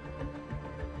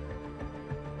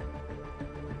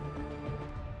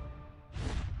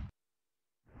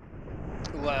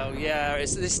 Well, yeah, at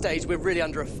this stage we're really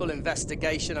under a full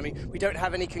investigation. I mean, we don't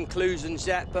have any conclusions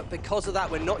yet, but because of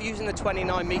that, we're not using the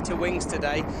 29-metre wings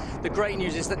today. The great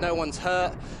news is that no one's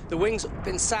hurt. The wings have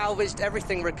been salvaged,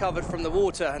 everything recovered from the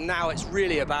water, and now it's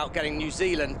really about getting New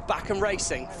Zealand back and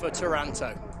racing for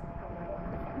Taranto.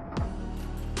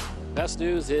 Best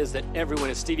news is that everyone,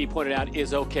 as Stevie pointed out,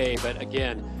 is okay, but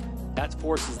again, that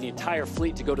forces the entire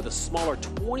fleet to go to the smaller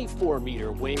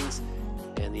 24-metre wings.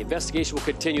 And the investigation will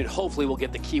continue, and hopefully we'll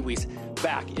get the Kiwis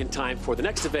back in time for the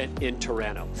next event in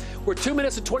Toronto. We're 2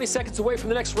 minutes and 20 seconds away from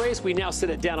the next race. We now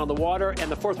sit it down on the water, and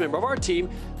the fourth member of our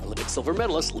team, Olympic silver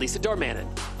medalist Lisa Darmanin.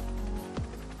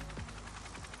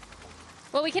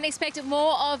 Well, we can expect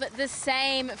more of the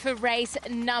same for race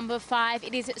number 5.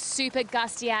 It is super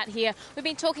gusty out here. We've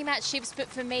been talking about shifts, but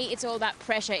for me, it's all about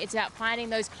pressure. It's about finding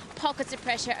those pockets of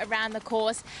pressure around the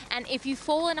course. And if you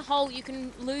fall in a hole, you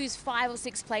can lose 5 or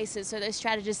 6 places. So those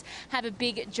strategists have a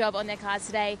big job on their cards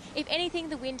today. If anything,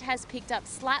 the wind has picked up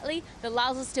slightly. The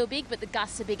lulls are still big, but the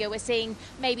gusts are bigger. We're seeing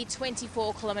maybe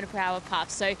 24 km/h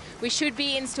puffs. So we should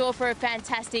be in store for a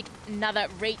fantastic, another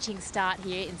reaching start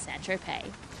here in Saint-Tropez.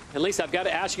 And Lisa, I've got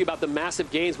to ask you about the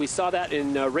massive gains. We saw that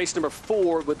in race number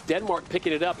 4 with Denmark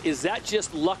picking it up. Is that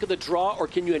just luck of the draw, or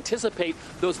can you anticipate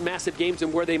those massive gains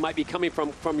and where they might be coming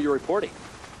from your reporting?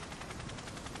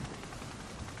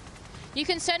 You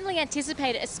can certainly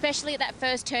anticipate it, especially at that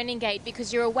first turning gate,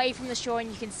 because you're away from the shore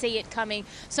and you can see it coming.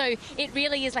 So it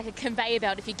really is like a conveyor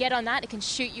belt. If you get on that, it can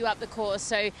shoot you up the course.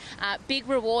 So big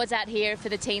rewards out here for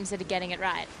the teams that are getting it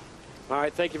right. All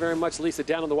right, thank you very much, Lisa.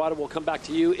 Down on the water, we'll come back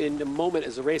to you in a moment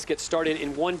as the race gets started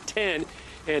in 1:10.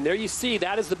 And there you see,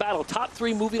 that is the battle. Top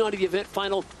 3 moving on to the event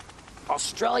final.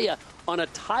 Australia on a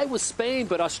tie with Spain,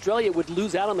 but Australia would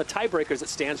lose out on the tiebreakers as it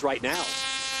stands right now.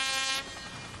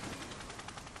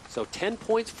 So 10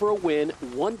 points for a win,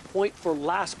 1 point for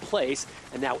last place,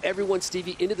 and now everyone,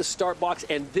 Stevie, into the start box,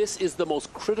 and this is the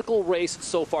most critical race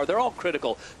so far. They're all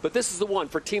critical, but this is the one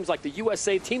for teams like the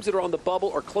USA, teams that are on the bubble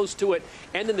or close to it,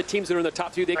 and then the teams that are in the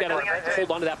top 2, they've got to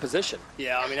hold on to that position.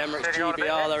 Yeah, I mean, Emirates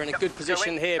GBR, they're in a good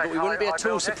position here, but we wouldn't be at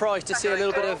all surprised to see a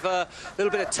little bit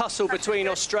of tussle between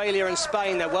Australia and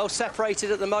Spain. They're well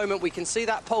separated at the moment. We can see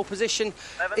that pole position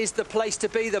is the place to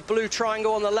be, the blue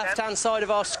triangle on the left-hand side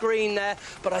of our screen there,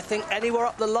 but I think anywhere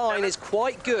up the line is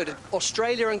quite good.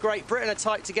 Australia and Great Britain are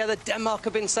tight together. Denmark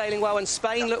have been sailing well, and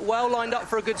Spain look well lined up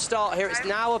for a good start here. It's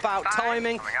now about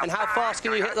timing and how fast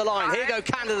can you hit the line. Here go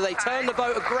Canada. They turn the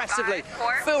boat aggressively.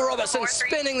 Phil Robertson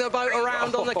spinning the boat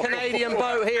around on the Canadian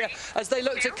boat here as they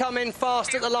look to come in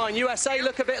fast at the line. USA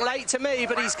look a bit late to me,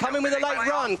 but he's coming with a late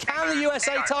run. Can the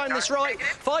USA time this right?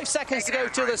 5 seconds to go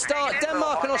to the start.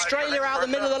 Denmark and Australia out the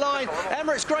middle of the line.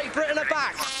 Emirates Great Britain are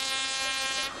back.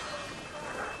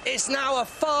 It's now a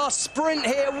fast sprint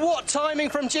here. What timing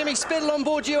from Jimmy Spittle on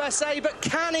board USA, but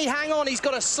can he hang on? He's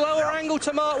got a slower angle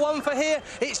to Mark 1 for here.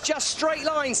 It's just straight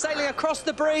line, sailing across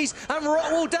the breeze, and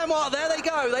Rottwell Denmark, there they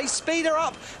go. They speed her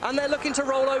up, and they're looking to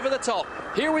roll over the top.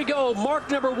 Here we go,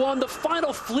 mark number 1, the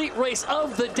final fleet race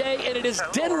of the day, and it is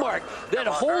Denmark that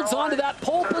holds on to that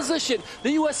pole position.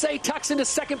 The USA tucks into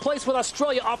second place with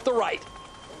Australia off the right.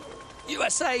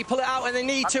 USA pull it out when they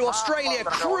need to. Australia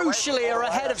crucially are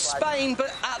ahead of Spain,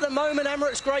 but at the moment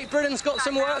Emirates Great Britain's got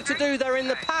some work to do. They're in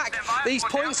the pack. These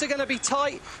points are going to be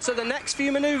tight, so the next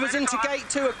few manoeuvres into gate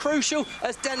 2 are crucial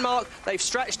as Denmark, they've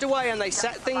stretched away and they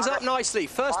set things up nicely.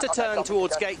 First to turn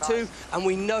towards gate 2, and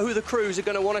we know the crews are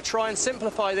going to want to try and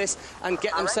simplify this and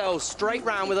get themselves straight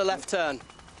round with a left turn.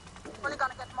 Really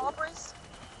going to get more breeze.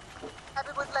 Happy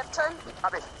with left turn?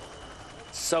 Happy.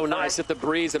 So nice that the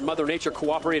breeze and Mother Nature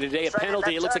cooperated today. A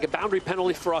penalty, it looks like a boundary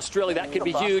penalty for Australia. That could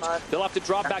be huge. They'll have to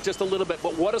drop back just a little bit.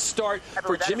 But what a start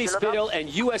for Jimmy Spittle and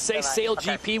USA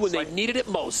SailGP when they needed it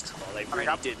most. Well, they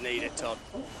really did need it, Todd.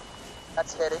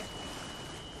 That's heading.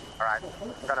 All right,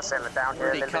 I'm going to settle it down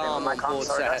here. Pretty calm on board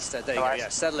Hester. There you go. Yeah,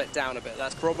 settle it down a bit.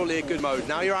 That's probably a good mode.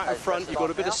 Now you're out in front, you've got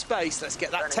a bit of space. Let's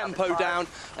get that tempo down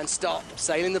and start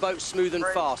sailing the boat smooth and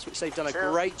fast, which they've done a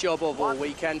great job of all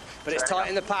weekend. But it's tight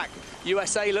in the pack.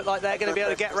 USA look like they're going to be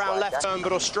able to get round left turn,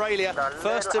 but Australia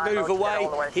first to move away.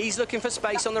 He's looking for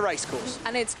space on the race course.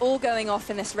 And it's all going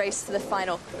off in this race to the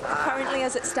final. Currently,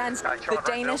 as it stands, the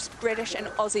Danish, British and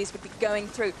Aussies would be going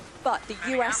through. But the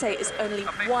USA is only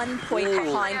 1 point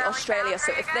behind Australia.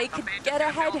 So if they could get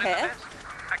ahead here,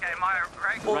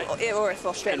 or if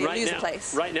Australia lose a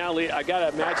place. Right now, Lee, I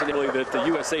got to imagine that the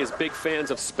USA is big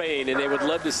fans of Spain, and they would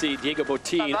love to see Diego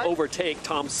Botín overtake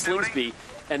Tom Slingsby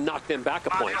and knock them back a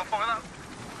point.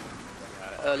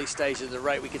 Early stages of the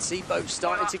race, we can see boats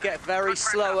starting to get very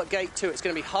slow at gate 2. It's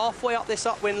going to be halfway up this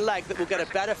upwind leg that we'll get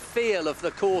a better feel of the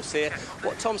course here.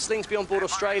 What Tom Slingsby on board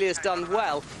Australia has done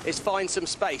well is find some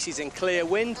space. He's in clear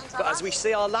wind, but as we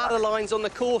see our ladder lines on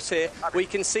the course here, we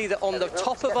can see that on the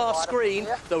top of our screen,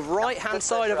 the right-hand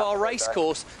side of our race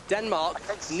course, Denmark,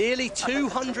 nearly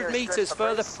 200 metres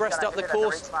further progressed up the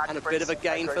course, and a bit of a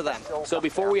gain for them. So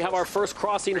before we have our first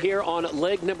crossing here on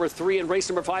leg number 3 and race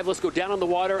number 5, let's go down on the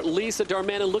water. Lisa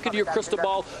Darman, and look into your crystal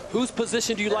ball. Whose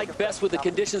position do you like best with the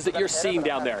conditions that you're seeing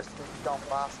down there?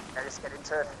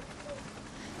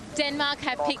 Denmark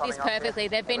have picked this perfectly.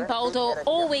 They've been bold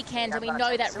all weekend, and we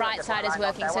know that right side is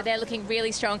working, so they're looking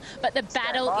really strong. But the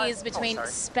battle is between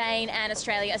Spain and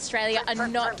Australia. Australia are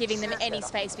not giving them any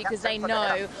space because they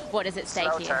know what is at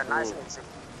stake here.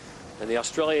 And the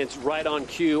Australians, right on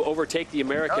cue, overtake the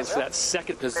Americans for that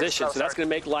second position. So that's going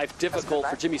to make life difficult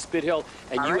for Jimmy Spithill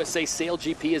and USA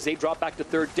SailGP as they drop back to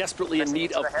third, desperately in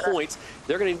need of points.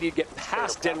 They're going to need to get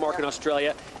past Denmark and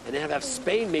Australia, and then have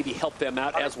Spain maybe help them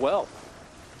out as well.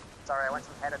 Sorry, I went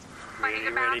some headed.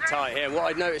 Really tight here.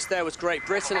 What I noticed there was Great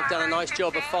Britain have done a nice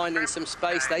job of finding some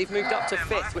space. They've moved up to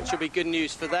 5th, which will be good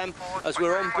news for them as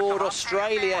we're on board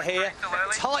Australia here.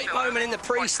 Tight moment in the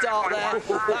pre-start there.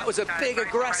 That was a big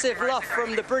aggressive luff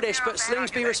from the British, but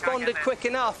Slingsby responded quick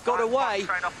enough, got away.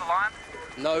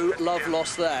 No love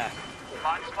lost there.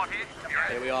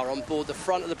 Here we are on board the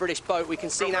front of the British boat. We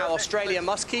can see now Australia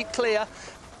must keep clear.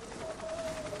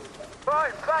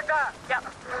 Right, flag that. Yep,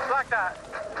 flag that.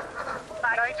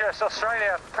 Dangerous,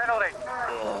 Australia, penalty.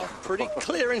 Oh, pretty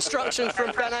clear instructions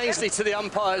from Ben Ainsley to the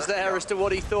umpires there as to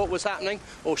what he thought was happening,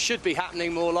 or should be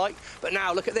happening more like. But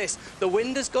now look at this. The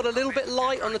wind has got a little bit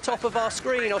light on the top of our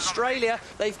screen. Australia,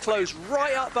 they've closed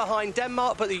right up behind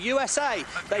Denmark, but the USA,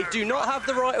 they do not have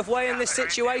the right of way in this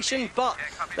situation, but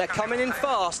they're coming in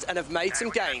fast and have made some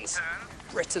gains.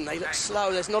 Britain, they look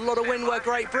slow. There's not a lot of wind where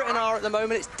Great Britain are at the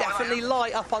moment. It's definitely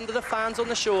light up under the fans on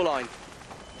the shoreline.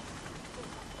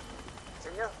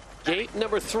 Gate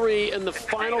number 3 in the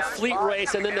final fleet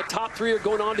race, and then the top 3 are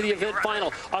going on to the event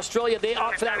final. Australia, they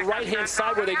opt for that right-hand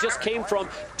side where they just came from.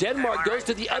 Denmark goes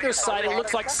to the other side. It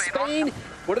looks like Spain,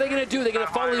 what are they going to do? They're going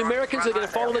to follow the Americans, or they're going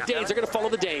to follow the Danes? They're going to follow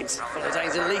the Danes. Follow the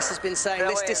Danes, and Lisa's been saying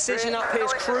this decision up here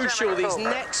is crucial. These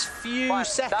next few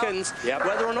seconds,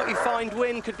 whether or not you find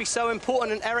wind could be so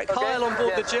important. And Eric Heil on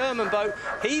board the German boat,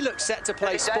 he looks set to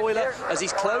play spoiler as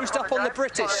he's closed up on the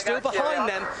British, still behind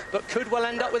them, but could well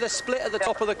end up with a split at the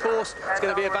top of the course. It's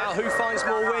going to be about who finds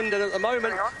more wind, and at the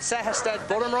moment, Sehested,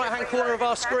 bottom right-hand corner of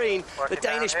our screen, the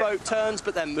Danish boat turns,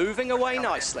 but they're moving away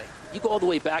nicely. You go all the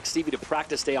way back, Stevie, to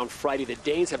practice day on Friday. The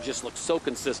Danes have just looked so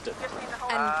consistent.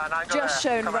 And just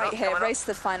shown right here, race to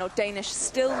the final, Danish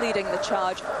still leading the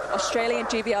charge. Australia and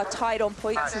GBR tied on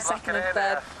points in second and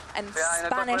third. and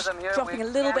Spanish dropping a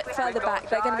little bit further back.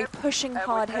 They're going to be pushing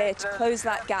hard here to close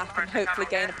that gap and hopefully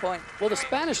gain a point. Well, the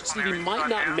Spanish, Stevie, might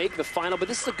not make the final, but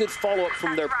this is a good follow-up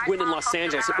from their win in Los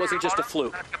Angeles. It wasn't just a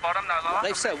fluke.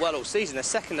 They've said well all season. They're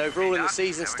second overall in the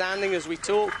season standing as we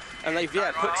talk, and they've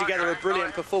put together a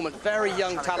brilliant performance. Very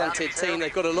young, talented team.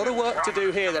 They've got a lot of work to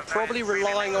do here. They're probably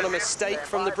relying on a mistake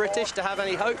from the British to have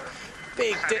any hope.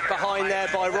 Big dip behind there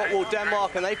by Rottwell,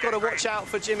 Denmark, and they've got to watch out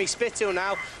for Jimmy Spithill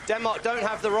now. Denmark don't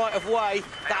have the right of way.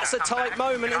 That's a tight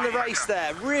moment in the race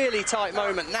there. Really tight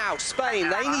moment. Now, Spain,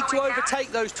 they need to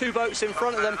overtake those two boats in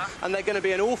front of them, and they're going to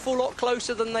be an awful lot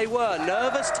closer than they were.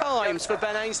 Nervous times for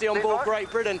Ben Ainsley on board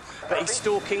Great Britain, but he's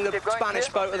stalking the Spanish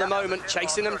boat at the moment,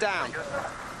 chasing them down.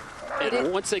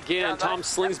 And once again, Tom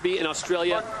Slingsby in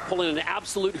Australia pulling an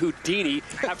absolute Houdini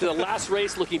after the last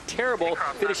race, looking terrible,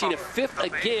 finishing a 5th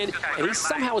again, and he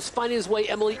somehow is finding his way,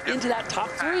 Emily, into that top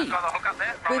 3.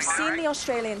 We've seen the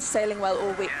Australians sailing well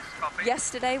all week.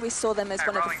 Yesterday, we saw them as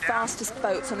one of the fastest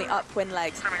boats on the upwind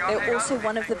legs. They're also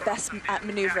one of the best at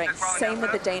manoeuvring. Same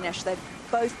with the Danish. They're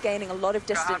both gaining a lot of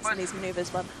distance in these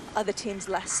manoeuvres, while other teams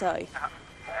less so.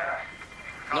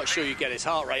 Not sure you get his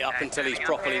heart rate up until he's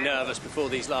properly nervous before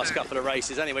these last couple of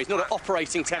races. Anyway, he's not at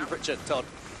operating temperature, Todd.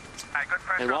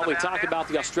 And while we talk about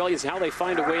the Australians, how they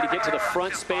find a way to get to the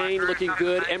front, Spain looking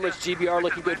good, Emirates GBR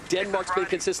looking good, Denmark's been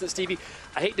consistent, Stevie.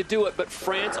 I hate to do it, but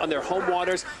France on their home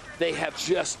waters, they have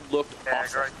just looked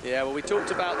awful. Yeah, well, we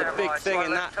talked about the big thing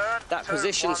in that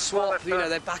position swap. You know,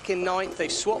 they're back in 9th.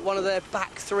 They've swapped one of their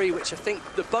back 3, which I think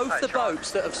both the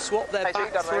boats that have swapped their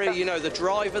back 3, you know, the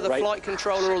driver, the flight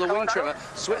controller, or the wing trimmer,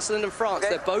 Switzerland and France,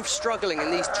 they're both struggling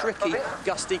in these tricky,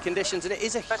 gusty conditions, and it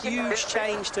is a huge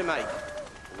change to make.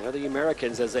 They're the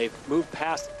Americans, as they move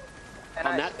past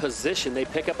on that position, they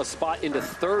pick up a spot into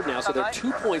 3rd now, so they're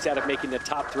 2 points out of making the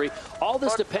top 3. All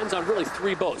this depends on really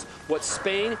 3 boats. What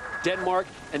Spain, Denmark,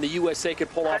 and the USA could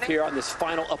pull off here on this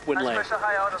final upwind leg.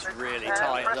 It's really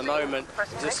tight at the moment.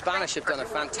 The Spanish have done a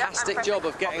fantastic job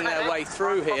of getting their way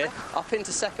through here, up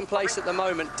into 2nd place at the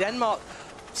moment. Denmark,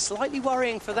 slightly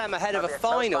worrying for them ahead of a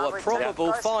final, a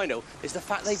probable final, is the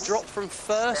fact they've dropped from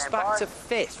 1st back to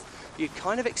 5th. You'd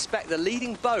kind of expect the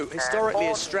leading boat historically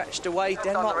is stretched away.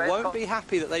 Denmark won't be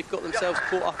happy that they've got themselves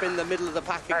caught up in the middle of the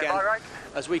pack again.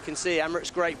 As we can see,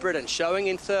 Emirates Great Britain showing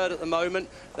in 3rd at the moment.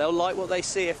 They'll like what they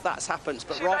see if that happens.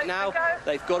 But right now,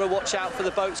 they've got to watch out for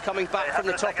the boats coming back from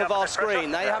the top of our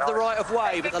screen. They have the right of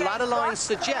way, but the ladder lines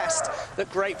suggest that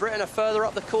Great Britain are further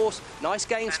up the course. Nice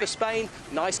gains for Spain,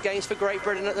 nice gains for Great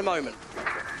Britain at the moment.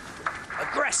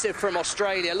 Aggressive from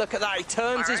Australia. Look at that. He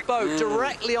turns his boat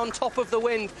directly on top of the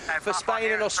wind for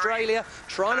Spain and Australia,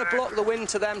 trying to block the wind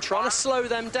to them, trying to slow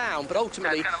them down, but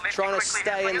ultimately trying to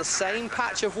stay in the same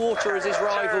patch of water as his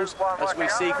rivals, as we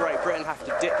see Great Britain have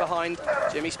to dip behind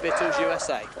Jimmy Spittill's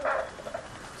USA.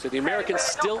 So the Americans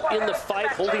still in the fight,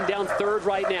 holding down 3rd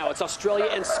right now. It's Australia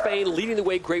and Spain leading the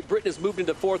way. Great Britain has moved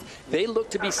into 4th. They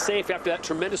look to be safe after that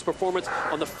tremendous performance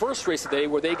on the first race of the day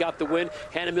where they got the win.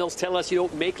 Hannah Mills tell us, you know,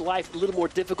 make life a little more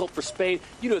difficult for Spain.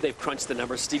 You know they've crunched the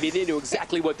numbers, Stevie. They knew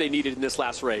exactly what they needed in this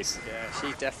last race. Yeah,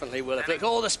 she definitely will have.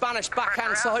 Look, the Spanish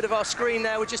backhand side of our screen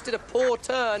there. We just did a poor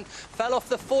turn, fell off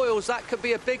the foils. That could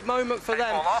be a big moment for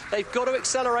them. They've got to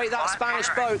accelerate that Spanish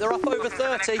boat. They're up over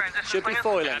 30. Should be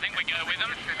foiling. I think we go with them.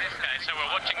 Okay, so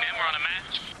we're watching them. We're on a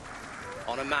match.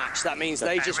 On a match, that means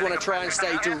they just want to try and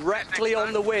stay directly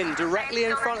on the wind, directly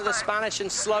in front of the Spanish and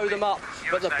slow them up.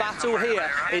 But the battle here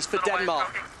is for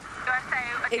Denmark.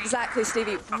 Exactly,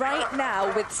 Stevie. Right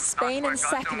now, with Spain in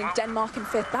 2nd and Denmark in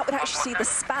 5th, that would actually see the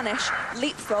Spanish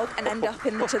leapfrog and end up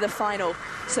into the final.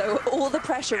 So all the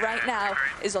pressure right now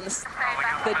is on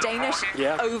the Danish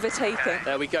overtaking.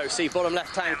 There we go. See, bottom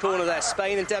left-hand corner there.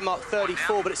 Spain and Denmark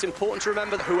 34, but it's important to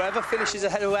remember that whoever finishes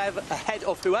ahead of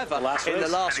whoever in the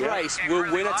last race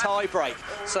will win a tie-break.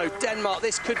 So Denmark,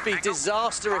 this could be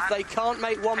disaster if they can't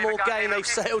make one more gain. They've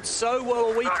sailed so well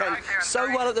all weekend, so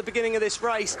well at the beginning of this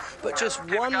race, but just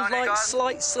one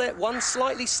slight slip, one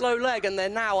slightly slow leg, and they're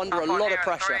now under a lot of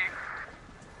pressure.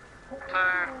 3, 2, 1.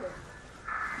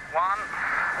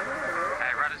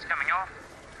 Okay, rudder's coming off.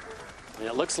 And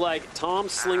it looks like Tom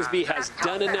Slingsby has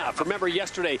done enough. Remember,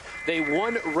 yesterday, they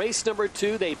won race number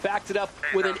 2. They backed it up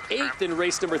with an 8th in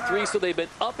race number 3, so they've been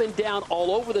up and down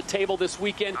all over the table this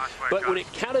weekend. But when it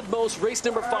counted most, race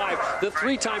number 5, the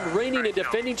 3-time reigning and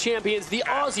defending champions, the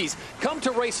Aussies, come to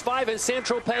race 5 in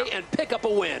Saint-Tropez and pick up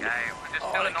a win.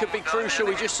 Oh, it could be crucial.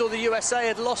 We just saw the USA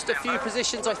had lost a few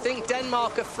positions. I think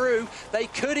Denmark are through. They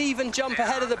could even jump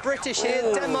ahead of the British here.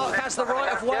 Denmark has the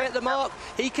right of way at the mark.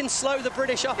 He can slow the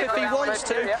British up if he wants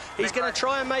to. He's going to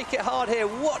try and make it hard here.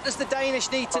 What does the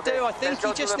Danish need to do? I think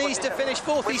he just needs to finish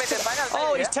fourth. He's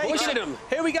taking him.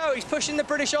 Here we go. He's pushing the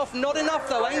British off. Not enough,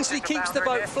 though. Ainsley keeps the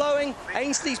boat flowing.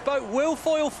 Ainsley's boat will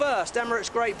foil first.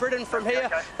 Emirates Great Britain from here.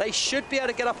 They should be able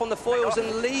to get up on the foils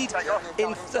and lead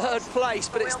in third place,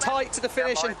 but it's tight to the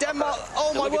finish. And Denmark,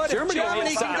 oh my word, if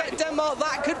Germany can get Denmark,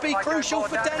 that could be crucial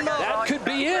for Denmark. That could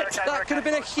be it. That could have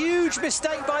been a huge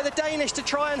mistake by the Danish to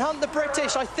try and hunt the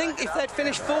British. I think if they'd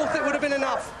finished fourth, it would have been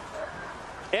enough.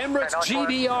 Emirates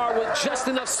GBR with just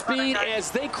enough speed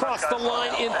as they cross the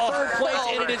line in third place,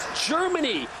 and it is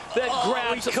Germany that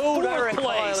grabs fourth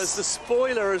place. As the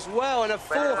spoiler as well, and a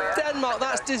fourth Denmark.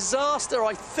 That's disaster.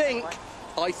 I think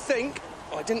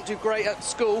I didn't do great at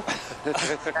school. I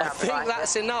think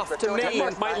that's enough to me.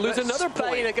 Denmark might lose another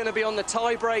point. Spain are going to be on the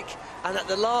tie break, and at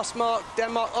the last mark,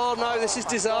 Denmark. Oh no, this is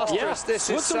disastrous. Yeah, this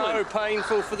is so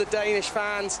painful for the Danish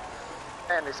fans.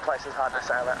 And this place is hard to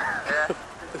sail at. Yeah.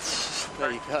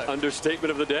 There you go. Understatement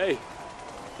of the day.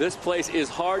 This place is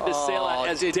hard to sail at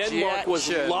as Denmark was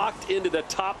locked into the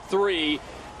top three,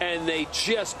 and they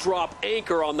just drop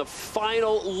anchor on the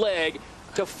final leg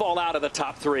to fall out of the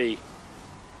top three.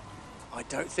 I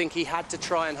don't think he had to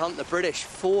try and hunt the British.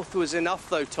 Fourth was enough,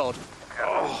 though, Todd.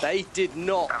 They did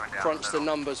not crunch the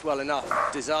numbers well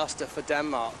enough. Disaster for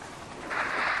Denmark.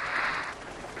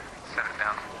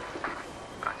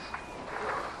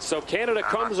 So Canada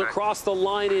comes across the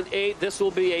line in 8. This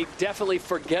will be a definitely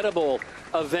forgettable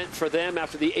event for them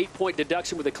after the 8-point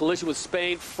deduction with the collision with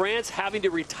Spain. France having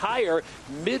to retire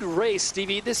mid-race,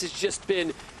 Stevie. This has just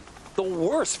been the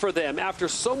worst for them after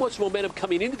so much momentum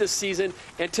coming into the season.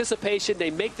 Anticipation,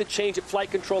 they make the change at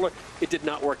flight controller. It did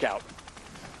not work out.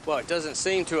 Well, it doesn't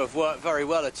seem to have worked very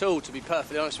well at all, to be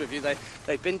perfectly honest with you.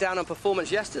 They've been down on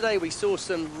performance. Yesterday, we saw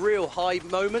some real high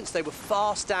moments. They were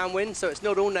fast downwind, so it's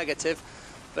not all negative.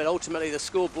 But ultimately, the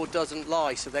scoreboard doesn't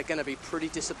lie, so they're going to be pretty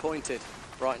disappointed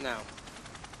right now.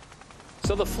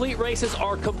 So the fleet races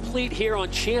are complete here on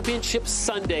Championship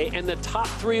Sunday, and the top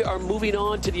three are moving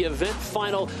on to the event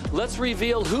final. Let's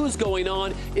reveal who's going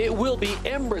on. It will be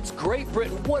Emirates, Great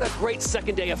Britain. What a great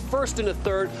second day, a first and a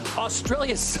third.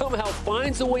 Australia somehow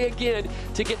finds a way again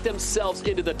to get themselves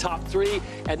into the top three.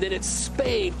 And then it's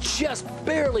Spain just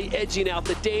barely edging out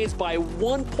the Danes by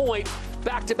 1 point.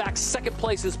 Back-to-back second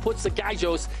places puts the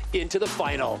Gajos into the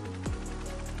final.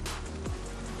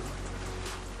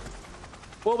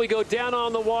 Well, we go down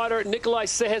on the water. Nikolai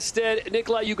Sehested.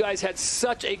 Nikolai, you guys had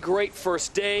such a great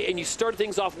first day, and you started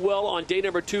things off well on day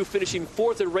number 2, finishing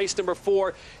 4th in race number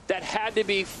 4. That had to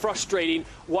be frustrating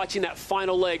watching that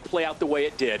final leg play out the way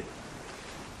it did.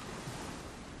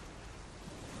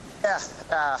 Yeah,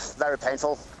 very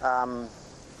painful.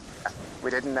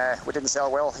 We didn't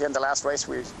sail well here in the last race.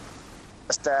 We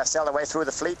just sailed our way through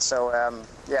the fleet, so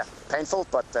yeah, painful,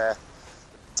 but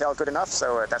sailed good enough,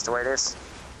 so that's the way it is.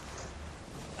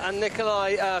 And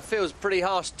Nikolai, feels pretty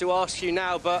harsh to ask you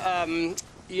now, but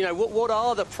you know, what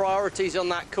are the priorities on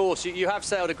that course? You have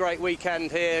sailed a great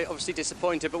weekend here, obviously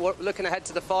disappointed, but looking ahead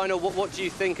to the final, what do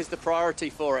you think is the priority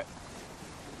for it?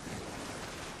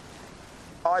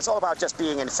 Oh, it's all about just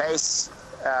being in phase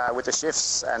with the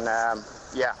shifts, and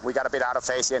yeah, we got a bit out of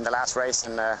phase here in the last race,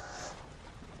 and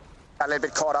a little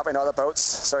bit caught up in other boats.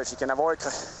 So if you can avoid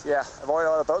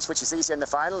other boats, which is easy in the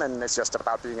final, and it's just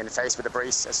about being in phase with the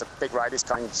breeze. It's a big ride is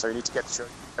coming, so you need to get sure.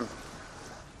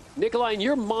 Nikolai, in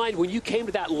your mind, when you came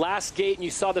to that last gate and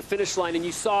you saw the finish line and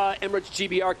you saw Emirates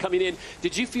GBR coming in,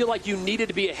 did you feel like you needed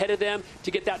to be ahead of them to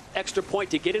get that extra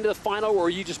point to get into the final, or are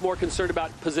you just more concerned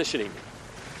about positioning?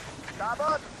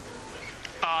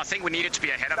 I think we needed to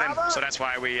be ahead of them, so that's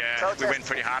why we went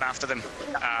pretty hard after them.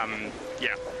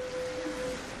 Yeah.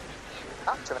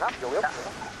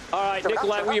 All right,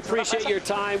 Nikolai, we appreciate your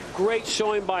time. Great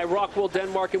showing by Rockwell,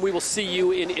 Denmark, and we will see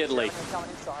you in Italy.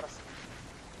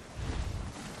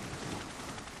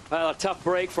 Well, a tough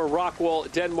break for Rockwell,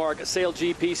 Denmark.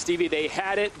 SailGP, Stevie, they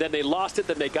had it, then they lost it,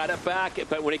 then they got it back.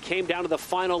 But when it came down to the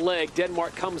final leg,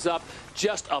 Denmark comes up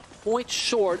just a point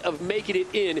short of making it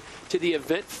in to the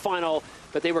event final.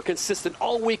 But they were consistent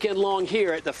all weekend long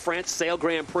here at the France Sail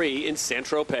Grand Prix in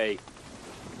Saint-Tropez.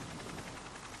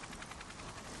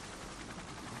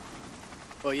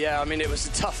 Well, yeah, I mean, it was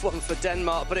a tough one for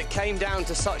Denmark, but it came down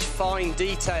to such fine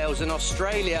details, and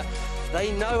Australia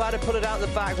They know how to pull it out the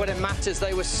back when it matters.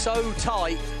 They were so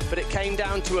tight, but it came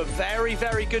down to a very,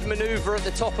 very good manoeuvre at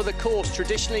the top of the course.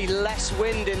 Traditionally less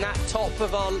wind in that top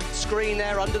of our screen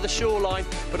there under the shoreline,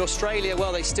 but Australia,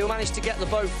 well, they still managed to get the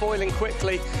boat foiling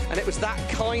quickly, and it was that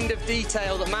kind of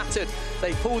detail that mattered.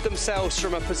 They pulled themselves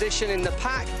from a position in the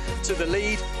pack to the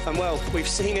lead, and well, we've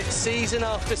seen it season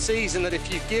after season that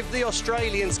if you give the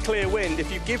Australians clear wind,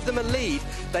 if you give them a lead,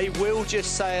 they will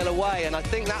just sail away. And I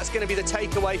think that's going to be the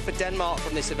takeaway for Denmark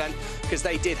from this event, because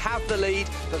they did have the lead,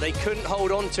 but they couldn't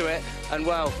hold on to it. And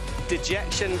well,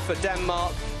 dejection for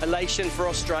Denmark, elation for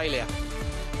Australia.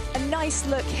 A nice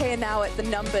look here now at the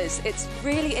numbers. It's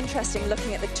really interesting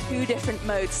looking at the two different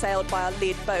modes sailed by our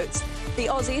lead boats. The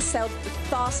Aussies sailed the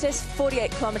fastest,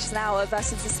 48 kilometers an hour,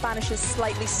 versus the Spanish's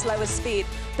slightly slower speed.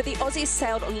 But the Aussies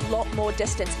sailed a lot more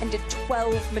distance and did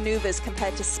 12 maneuvers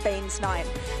compared to Spain's 9.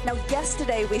 Now,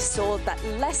 yesterday we saw that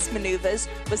less maneuvers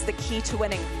was the key to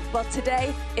winning. Well,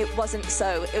 today it wasn't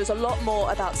so. It was a lot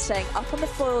more about staying up on the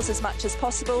foils as much as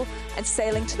possible and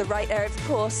sailing to the right area of the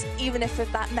course, even if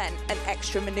that meant an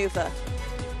extra maneuver.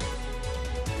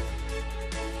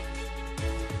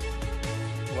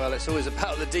 Well, it's always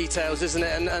about the details, isn't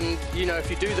it? And you know,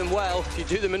 if you do them well, if you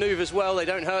do the manoeuvres well, they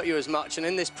don't hurt you as much. And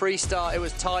in this pre-start, it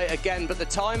was tight again, but the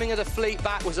timing of the fleet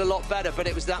back was a lot better. But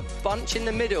it was that bunch in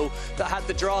the middle that had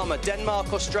the drama.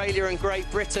 Denmark, Australia and Great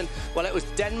Britain. Well, it was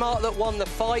Denmark that won the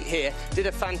fight here, did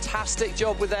a fantastic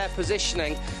job with their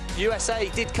positioning. USA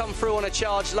did come through on a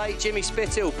charge late. Jimmy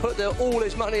Spithill put all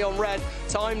his money on red,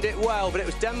 timed it well, but it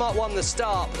was Denmark won the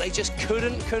start, but they just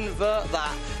couldn't convert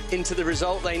that into the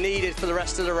result they needed for the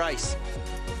rest of the race.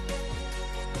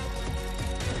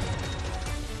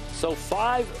 So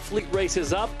 5 fleet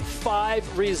races up,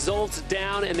 5 results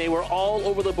down, and they were all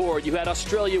over the board. You had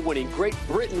Australia winning, Great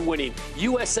Britain winning,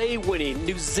 USA winning,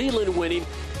 New Zealand winning,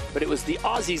 but it was the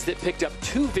Aussies that picked up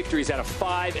 2 victories out of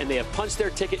 5, and they have punched their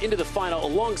ticket into the final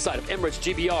alongside of Emirates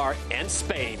GBR and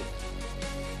Spain.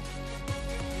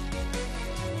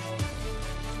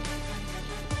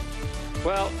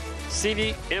 Well,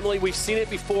 Stevie, Emily, we've seen it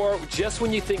before. Just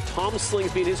when you think Tom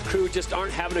Slingsby and his crew just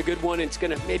aren't having a good one, and it's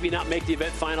going to maybe not make the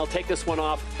event final, take this one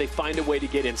off, they find a way to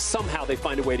get in. Somehow they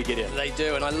find a way to get in. They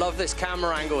do, and I love this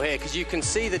camera angle here because you can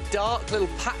see the dark little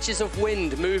patches of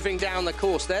wind moving down the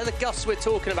course. They're the gusts we're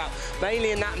talking about.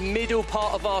 Mainly in that middle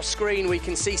part of our screen, we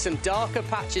can see some darker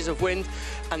patches of wind,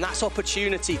 and that's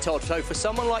opportunity, Todd. So for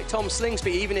someone like Tom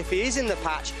Slingsby, even if he is in the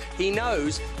patch, he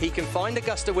knows he can find a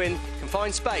gust of wind, can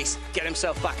find space, get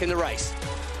himself back in the race.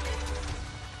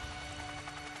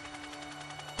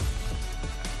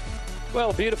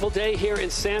 Well, beautiful day here in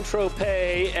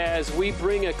Saint-Tropez as we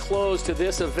bring a close to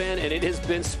this event, and it has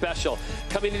been special.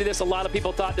 Coming into this, a lot of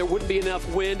people thought there wouldn't be enough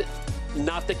wind.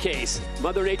 Not the case.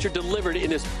 Mother Nature delivered in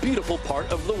this beautiful part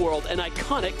of the world, an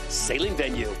iconic sailing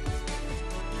venue.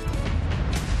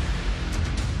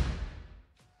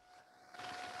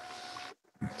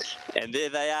 And there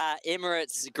they are,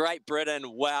 Emirates, Great Britain.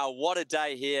 Wow, what a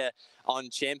day here on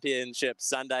Championship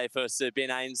Sunday for Sir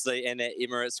Ben Ainslie and that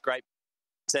Emirates Great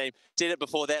team. Did it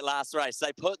before that last race.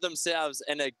 They put themselves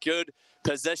in a good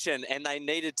position and they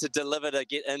needed to deliver to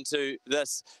get into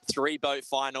this 3-boat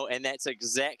final, and that's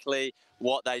exactly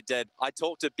what they did. I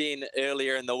talked to Ben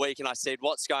earlier in the week and I said,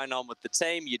 what's going on with the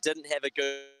team? You didn't have a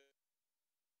good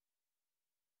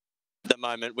the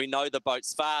moment. We know the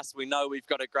boat's fast. We know we've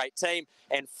got a great team.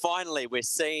 And finally, we're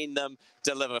seeing them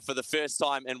deliver for the first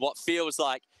time in what feels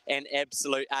like an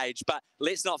absolute age. But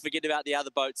let's not forget about the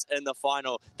other boats in the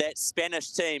final. That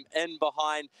Spanish team in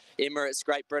behind Emirates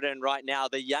Great Britain right now,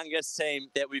 the youngest team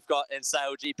that we've got in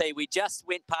SailGP. We just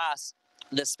went past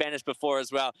the Spanish before as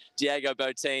well. Diego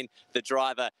Botín, the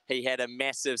driver, he had a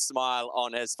massive smile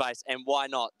on his face. And why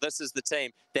not? This is the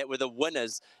team that were the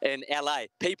winners in LA.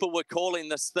 People were calling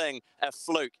this thing a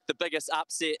fluke, the biggest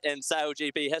upset in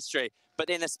SailGP history. But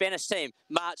then the Spanish team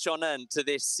march on in to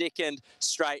their second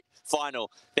straight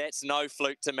final. That's no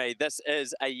fluke to me. This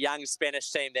is a young Spanish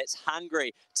team that's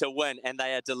hungry to win, and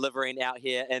they are delivering out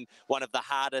here in one of the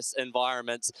hardest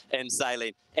environments in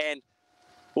sailing. And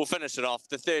we'll finish it off.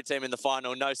 The third team in the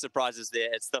final, no surprises there.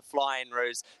 It's the Flying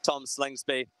Roos, Tom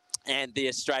Slingsby and the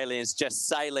Australians just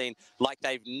sailing like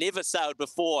they've never sailed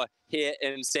before here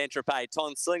in Saint-Tropez.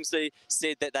 Tom Slingsby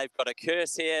said that they've got a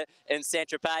curse here in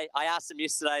Saint-Tropez. I asked him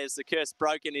yesterday, is the curse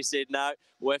broken? He said, no,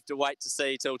 we'll have to wait to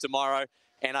see till tomorrow.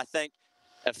 And I think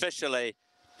officially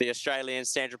the Australian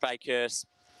Saint-Tropez curse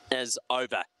is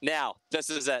over. Now,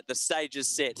 this is it. The stage is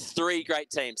set. 3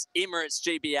 great teams, Emirates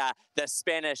GBR, the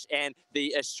Spanish and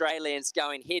the Australians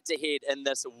going head-to-head in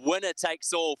this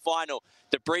winner-takes-all final.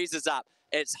 The breeze is up.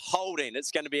 It's holding. It's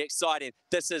going to be exciting.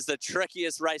 This is the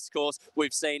trickiest race course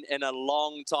we've seen in a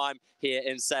long time here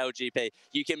in SailGP.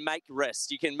 You can make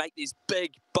risks. You can make these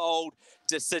big, bold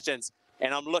decisions.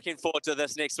 And I'm looking forward to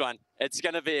this next one. It's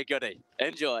going to be a goodie.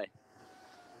 Enjoy.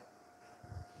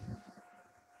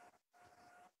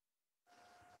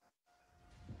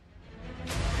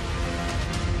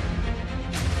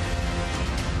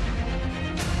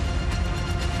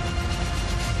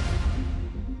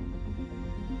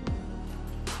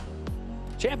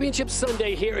 Championship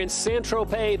Sunday here in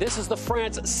Saint-Tropez. This is the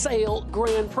France Sail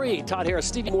Grand Prix. Todd Harris,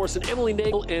 Stevie Morrison, Emily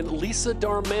Nagel, and Lisa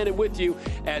Darmanin with you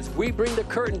as we bring the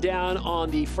curtain down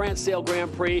on the France Sail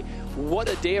Grand Prix. What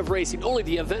a day of racing. Only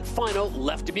the event final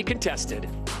left to be contested.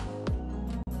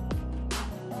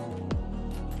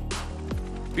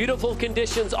 Beautiful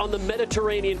conditions on the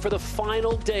Mediterranean for the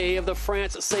final day of the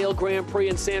France Sail Grand Prix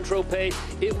in Saint-Tropez.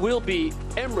 It will be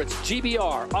Emirates,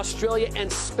 GBR, Australia,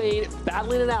 and Spain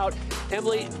battling it out.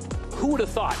 Emily, who would have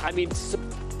thought? I mean,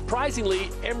 surprisingly,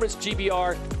 Emirates,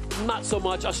 GBR, not so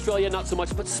much. Australia, not so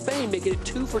much. But Spain making it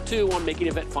 2 for 2 on making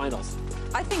event finals.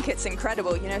 I think it's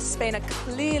incredible. You know, Spain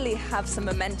clearly have some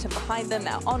momentum behind them.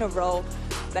 They're on a roll.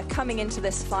 They're coming into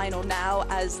this final now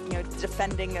as, you know,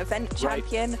 defending event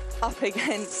champion up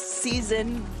against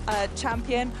season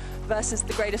champion versus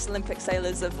the greatest Olympic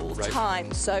sailors of all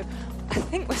time. So I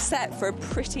think we're set for a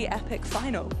pretty epic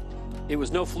final. It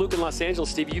was no fluke in Los Angeles,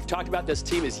 Stevie. You've talked about this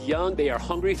team is young, they are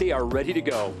hungry, they are ready to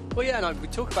go. Well, yeah, and we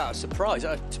talk about a surprise.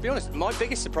 To be honest, my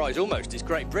biggest surprise almost is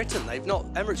Great Britain. They've not,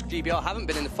 Emirates GBR haven't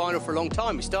been in the final for a long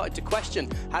time. We started to question,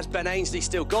 has Ben Ainsley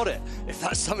still got it? If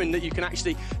that's something that you can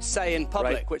actually say in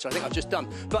public, which I think I've just done.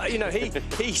 But, you know,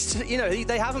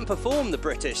 they haven't performed, the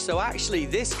British. So actually,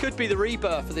 this could be the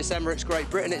rebirth for this Emirates Great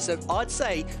Britain. I'd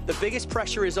say the biggest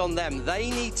pressure is on them.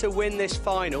 They need to win this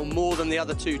final more than the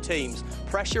other two teams.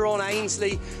 Pressure on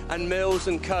Ainsley and Mills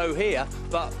and co here,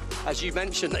 but as you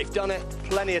mentioned, they've done it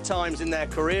plenty of times in their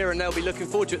career and they'll be looking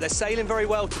forward to it. They're sailing very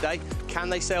well today. Can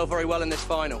they sail very well in this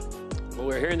final? Well,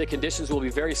 we're hearing the conditions will be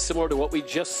very similar to what we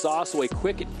just saw, so a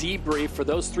quick debrief for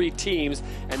those three teams,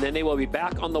 and then they will be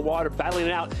back on the water battling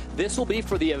it out. This will be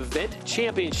for the event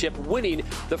championship, winning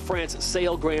the France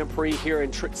Sail Grand Prix here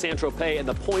in Saint-Tropez and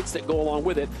the points that go along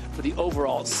with it for the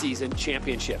overall season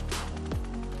championship.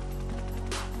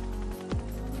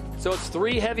 So it's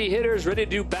three heavy hitters ready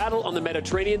to do battle on the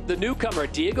Mediterranean. The newcomer,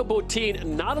 Diego Botín,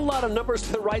 not a lot of numbers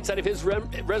to the right side of his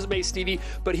resume, Stevie,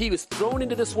 but he was thrown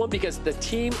into this one because the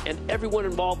team and everyone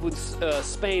involved with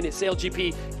Spain at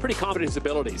SailGP, pretty confident in his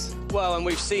abilities. Well, and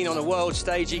we've seen on a world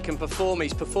stage he can perform.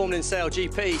 He's performed in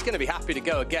SailGP. He's going to be happy to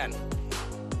go again.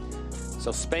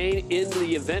 So Spain in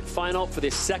the event final for the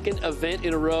second event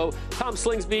in a row. Tom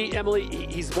Slingsby, Emily,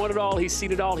 he's won it all. He's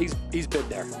seen it all. He's been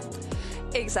there.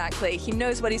 Exactly. He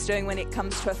knows what he's doing when it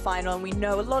comes to a final, and we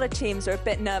know a lot of teams are a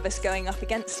bit nervous going up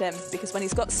against him because when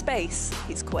he's got space,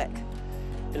 he's quick.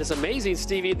 And it's amazing,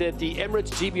 Stevie, that the Emirates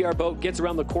GBR boat gets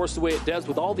around the course the way it does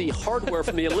with all the hardware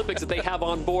from the Olympics that they have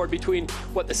on board between,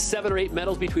 what, the 7 or 8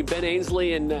 medals between Ben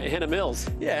Ainsley and Hannah Mills.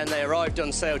 Yeah, and they arrived on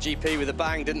SailGP with a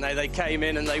bang, didn't they? They came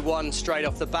in and they won straight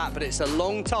off the bat, but it's a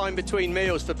long time between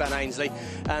meals for Ben Ainsley.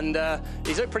 And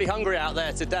he's looked pretty hungry out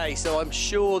there today, so I'm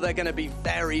sure they're going to be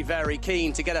very, very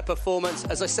keen to get a performance.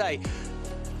 As I say,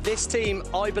 this team,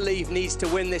 I believe, needs to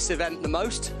win this event the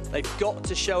most. They've got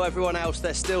to show everyone else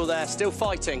they're still there, still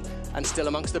fighting, and still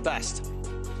amongst the best.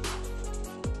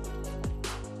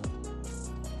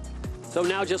 So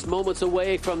now just moments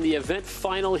away from the event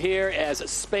final here as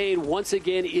Spain once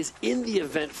again is in the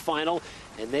event final.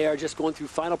 And they are just going through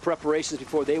final preparations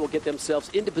before they will get themselves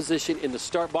into position in the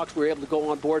start box. We're able to go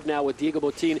on board now with Diego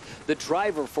Botín, the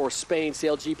driver for Spain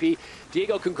SailGP.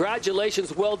 Diego,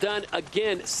 congratulations. Well done.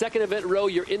 Again, second event in a row.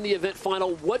 You're in the event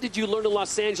final. What did you learn in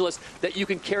Los Angeles that you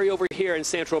can carry over here in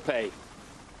Saint-Tropez?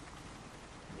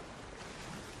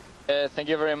 Thank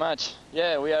you very much.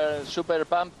 Yeah, we are super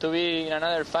pumped to be in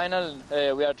another final.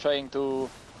 We are trying to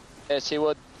see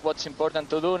what's important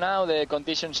to do now. The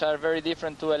conditions are very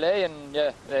different to LA, and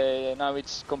yeah, now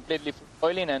it's completely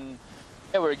boiling, and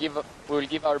yeah, we'll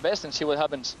give our best and see what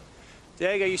happens.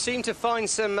 Diego, you seem to find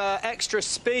some extra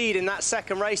speed in that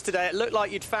second race today. It looked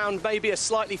like you'd found maybe a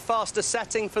slightly faster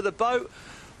setting for the boat.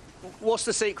 What's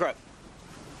the secret?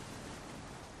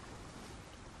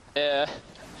 Yeah,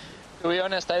 to be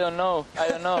honest, I don't know.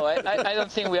 I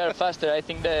don't think we are faster. I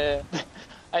think the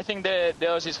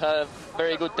Aussies have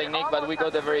very good technique, but we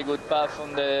got a very good path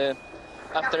on the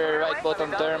after right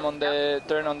bottom turn on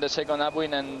the second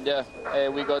upwind, and yeah,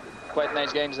 we got quite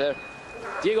nice gains there.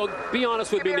 Diego, be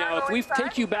honest with me now. If we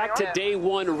take you back to day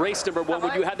one, race number one,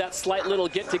 when you had that slight little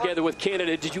get-together with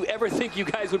Canada, did you ever think you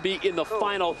guys would be in the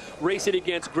final racing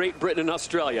against Great Britain and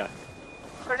Australia?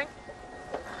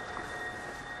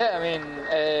 Yeah, I mean,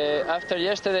 after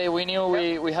yesterday, we knew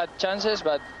we had chances,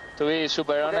 but to be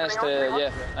super honest,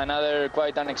 yeah, another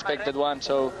quite unexpected one.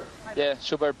 So, yeah,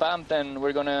 super pumped, and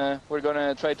we're gonna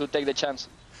try to take the chance.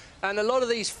 And a lot of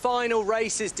these final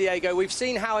races, Diego, we've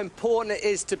seen how important it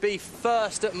is to be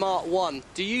first at Mark 1.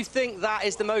 Do you think that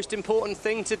is the most important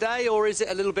thing today, or is it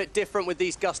a little bit different with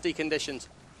these gusty conditions?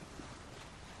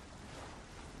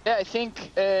 Yeah, I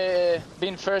think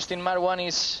being first in Mark 1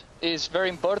 is very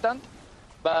important,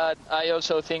 but I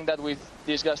also think that with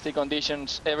these gusty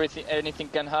conditions, anything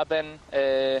can happen.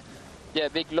 Yeah,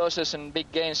 big losses and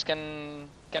big gains can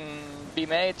be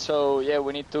made. So yeah,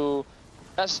 we need to.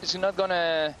 It's not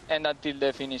gonna end until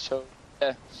the finish. So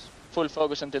yeah, full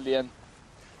focus until the end.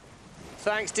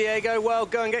 Thanks, Diego. Well,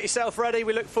 go and get yourself ready.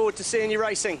 We look forward to seeing you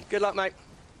racing. Good luck, mate.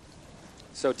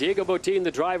 So Diego Botín,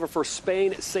 the driver for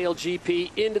Spain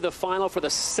SailGP, into the final for the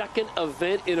second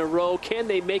event in a row. Can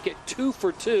they make it 2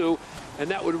 for 2? And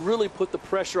that would really put the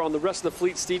pressure on the rest of the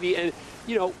fleet, Stevie. And,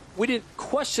 you know, we didn't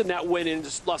question that win in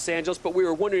Los Angeles, but we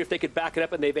were wondering if they could back it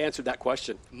up, and they've answered that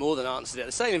question. More than answered it.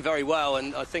 They're sailing very well,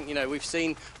 and I think, you know, we've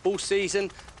seen all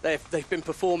season they've been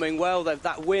performing well.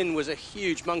 That win was a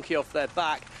huge monkey off their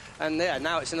back. And yeah,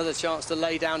 now it's another chance to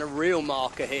lay down a real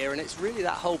marker here, and it's really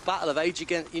that whole battle of age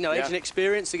against, age and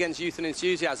experience against youth and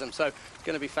enthusiasm. So it's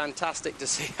going to be fantastic to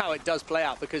see how it does play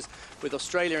out, because with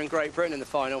Australia and Great Britain in the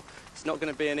final, it's not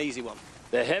going to be an easy one.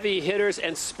 The heavy hitters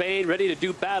and Spain ready to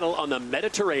do battle on the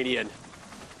Mediterranean.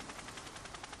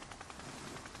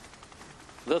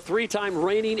 The three-time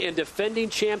reigning and defending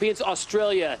champions,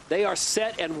 Australia. They are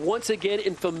set and once again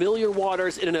in familiar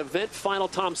waters in an event final.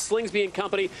 Tom Slingsby and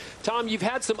company. Tom, you've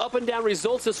had some up and down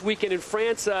results this weekend in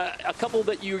France. A couple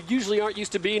that you usually aren't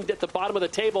used to being at the bottom of the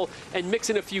table and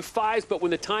mixing a few fives, but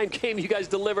when the time came, you guys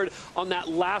delivered on that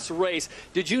last race.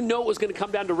 Did you know it was going to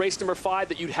come down to race number 5,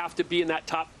 that you'd have to be in that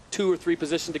top 2 or 3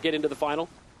 position to get into the final?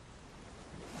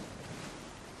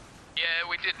 Yeah,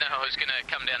 we did know it was going to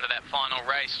come down to that final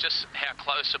race, just how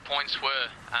close the points were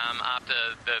after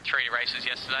the 3 races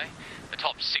yesterday. The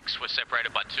top 6 were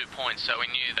separated by 2 points, so we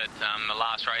knew that the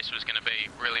last race was going to be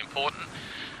really important.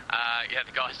 Yeah,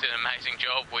 the guys did an amazing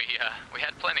job. We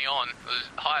had plenty on. It was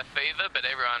high fever, but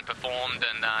everyone performed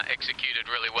and executed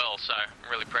really well, so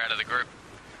I'm really proud of the group.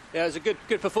 Yeah, it was a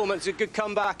good performance, a good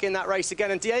comeback in that race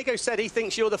again. And Diego said he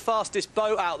thinks you're the fastest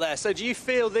boat out there. So do you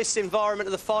feel this environment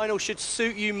of the final should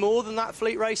suit you more than that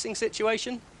fleet racing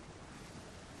situation?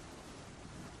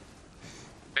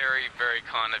 Very, very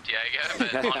kind of Diego,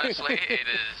 but honestly, it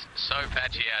is so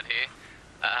patchy out here.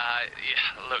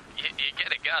 Yeah, look, you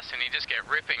get a gust and you just get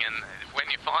ripping, and when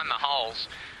you find the holes,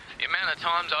 the amount of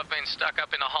times I've been stuck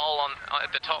up in a hole at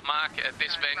the top mark at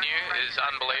this venue is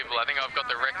unbelievable. I think I've got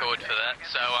the record for that.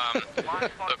 So,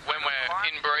 look, when we're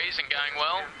in breeze and going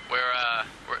well,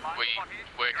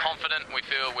 we're confident. We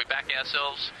feel we back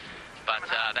ourselves. But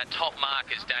that top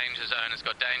mark is danger zone. It's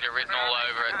got danger written all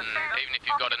over it, and even if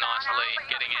you've got a nice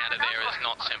lead, getting out of there is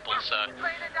not simple. So,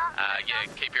 yeah,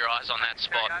 keep your eyes on that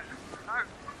spot.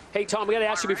 Hey, Tom, we got to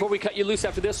ask you before we cut you loose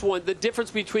after this one, the difference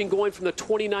between going from the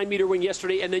 29-meter wing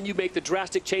yesterday and then you make the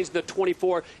drastic change to the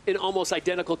 24 in almost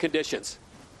identical conditions.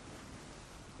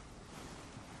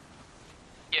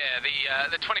 Yeah,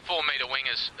 the 24-meter wing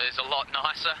is a lot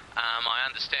nicer. I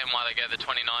understand why they go the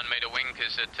 29-meter wing,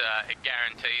 because it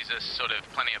guarantees us sort of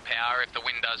plenty of power if the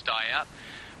wind does die out.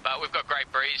 But we've got great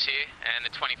breeze here, and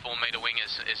the 24-meter wing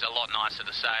is a lot nicer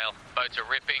to sail. Boats are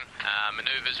ripping,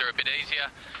 manoeuvres are a bit easier.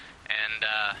 And,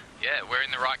 yeah, we're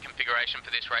in the right configuration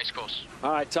for this race course.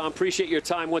 All right, Tom, appreciate your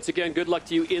time. Once again, good luck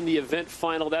to you in the event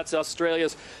final. That's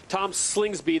Australia's Tom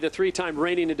Slingsby, the 3-time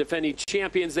reigning and defending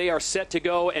champions. They are set to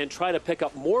go and try to pick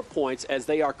up more points, as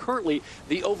they are currently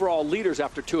the overall leaders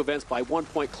after 2 events by 1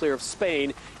 point clear of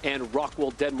Spain and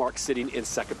Rockwell, Denmark, sitting in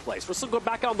 2nd place. We'll still go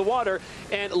back on the water,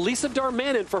 and Lisa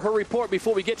Darmanin for her report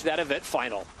before we get to that event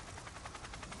final.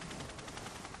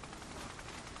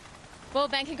 Well,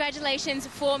 Ben, congratulations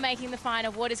for making the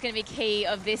final. What is going to be key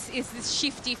of this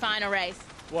shifty final race?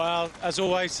 Well, as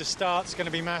always, the start's going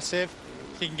to be massive.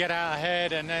 If you can get out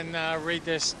ahead and then read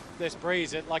this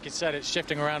breeze, like you said, it's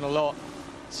shifting around a lot.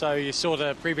 So you saw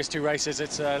the previous 2 races.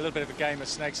 It's a little bit of a game of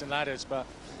snakes and ladders, but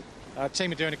our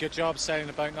team are doing a good job sailing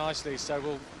the boat nicely. So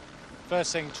we'll,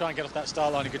 first thing, try and get off that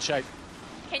start line in good shape.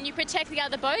 Can you protect the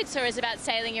other boats, or is it about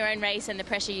sailing your own race and the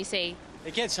pressure you see?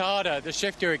 It gets harder. The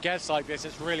shiftier it gets like this,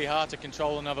 it's really hard to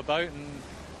control another boat, and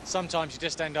sometimes you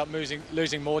just end up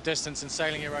losing more distance and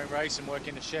sailing your own race and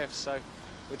working the shifts. So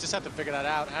we just have to figure that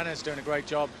out. Hannah's doing a great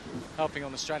job helping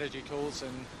on the strategy calls,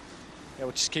 and yeah,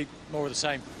 we'll just keep more of the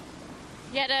same.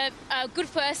 You had a good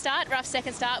first start, rough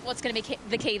second start. What's going to be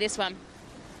the key this one?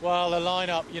 Well, the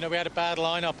lineup, you know, we had a bad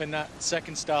lineup in that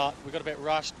second start. We got a bit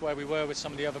rushed where we were with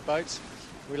some of the other boats.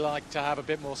 We like to have a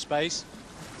bit more space.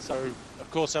 So,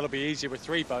 of course, that'll be easier with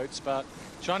 3 boats, but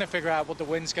trying to figure out what the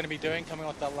wind's going to be doing coming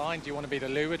off that line. Do you want to be to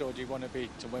leeward or do you want to be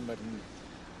to windward? And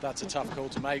that's a tough call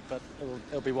to make, but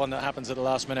it'll be one that happens at the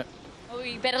last minute. Well,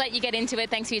 we better let you get into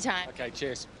it. Thanks for your time. Okay,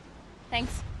 cheers.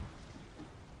 Thanks.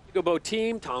 Boat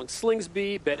team, Tom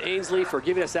Slingsby, Ben Ainsley for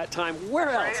giving us that time. Where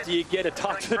else do you get to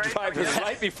talk to the drivers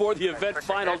right before the event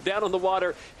final, down on the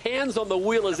water, hands on the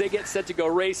wheel as they get set to go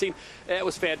racing? It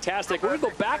was fantastic. When we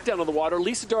go back down on the water,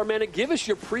 Lisa Darmanin, give us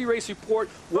your pre-race report,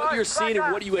 what you're seeing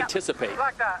and what do you anticipate?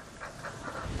 Like that.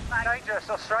 Dangerous,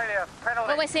 Australia, penalty.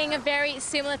 Well, we're seeing a very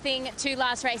similar thing to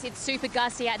last race. It's super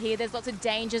gusty out here. There's lots of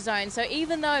danger zones. So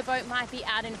even though a boat might be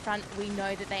out in front, we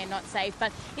know that they are not safe.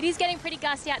 But it is getting pretty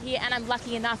gusty out here, and I'm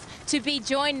lucky enough to be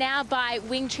joined now by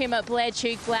wing trimmer Blair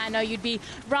Tuke. Blair, I know you'd be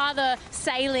rather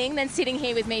sailing than sitting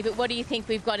here with me, but what do you think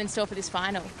we've got in store for this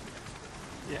final?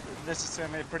 Yeah, this is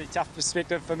certainly a pretty tough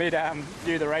perspective for me to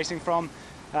view the racing from.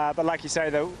 But like you say,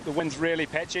 the wind's really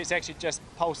patchy. It's actually just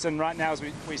pulsing right now as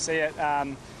we see it.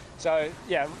 So,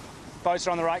 yeah, boats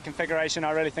are on the right configuration.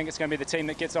 I really think it's going to be the team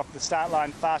that gets off the start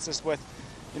line fastest with,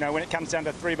 you know, when it comes down to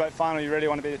a 3-boat final, you really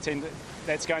want to be the team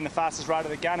that's going the fastest right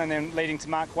at the gun and then leading to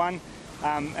Mark 1.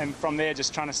 And from there,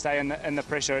 just trying to stay in the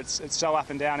pressure. It's so up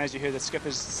and down, as you heard the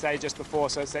skippers say just before,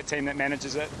 so it's that team that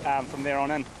manages it from there on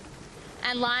in.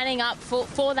 And lining up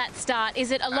for that start,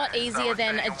 is it a lot easier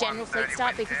than a general fleet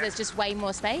start because there's just way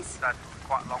more space?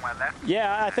 Quite a long way left.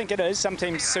 Yeah, I think it is. Some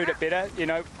teams suit it better. You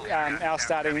know, our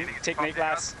starting technique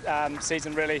last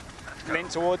season really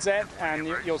lent towards that, and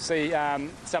you'll see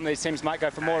some of these teams might go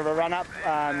for more of a run-up,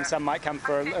 some might come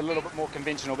for a little bit more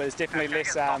conventional, but there's definitely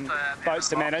less boats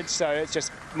to manage, so it's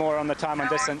just more on the time and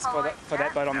distance for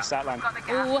that boat on the start line.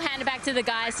 We'll hand it back to the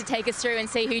guys to take us through and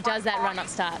see who does that run-up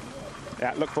start.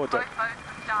 Yeah, look forward to it.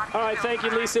 All right, thank you,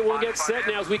 Lisa. We'll get set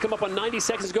now as we come up on 90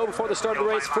 seconds to go before the start of the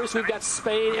race. First, we've got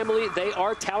Spain. Emily, they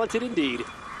are talented indeed.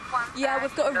 Yeah,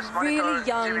 we've got a really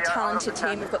young, talented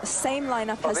team. We've got the same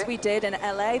lineup as we did in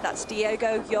LA. That's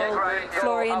Diego, Yol,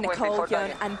 Florian, Nicole,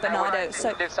 Yon, and Bernardo.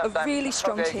 So a really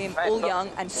strong team, all young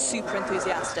and super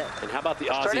enthusiastic. And how about the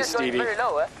Aussies, Stevie?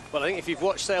 Well, I think if you've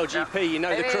watched SailGP, you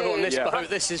know the crew on this boat.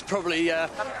 This is probably,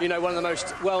 you know, one of the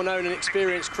most well-known and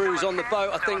experienced crews on the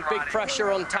boat. I think big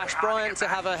pressure on Tash Bryant to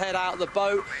have her head out of the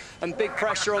boat, and big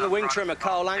pressure on the wing trimmer,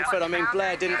 Carl Langford. I mean,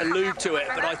 Blair didn't allude to it,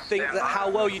 but I think that how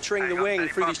well you trim the wing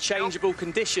through these changeable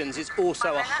conditions is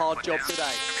also a hard job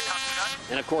today.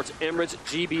 And of course, Emirates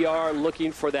GBR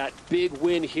looking for that big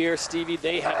win here. Stevie,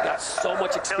 they have got so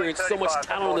much experience, so much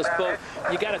talent on this boat.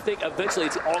 You got to think eventually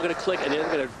it's all going to click and they're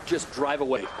going to just drive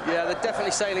away. Yeah, they're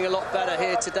definitely sailing a lot better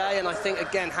here today. And I think,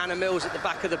 again, Hannah Mills at the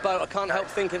back of the boat. I can't help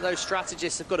thinking those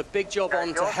strategists have got a big job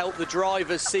on to help the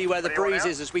drivers see where the breeze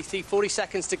is as we see 40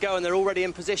 seconds to go and they're already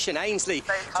in position. Ainsley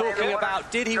talking about,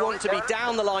 did he want to be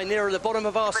down the line nearer the bottom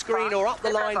of our screen or up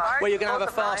the line where you're going to have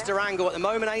a faster angle? At the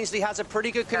moment, Ainsley has a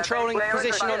pretty good controlling position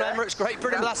on Emirates Great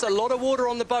Britain, but that's a lot of water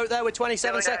on the boat there with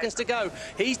 27 seconds to go.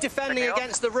 He's defending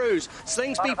against the ruse.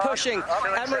 Slingsby pushing.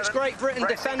 Emirates Great Britain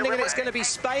defending, and it's going to be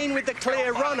Spain with the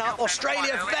clear run-up.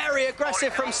 Australia very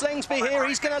aggressive from Slingsby here.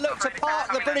 He's going to look to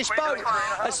park the British boat.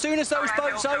 As soon as those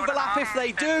boats overlap, if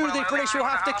they do, the British will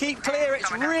have to keep clear.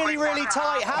 It's really, really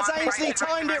tight. Has Ainsley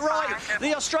timed it right?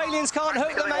 The Australians can't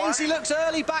hook them. Ainsley looks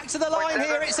early back to the line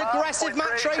here. It's aggressive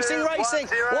match racing.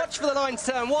 Watch for the line to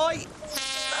turn white.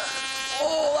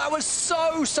 Oh, that was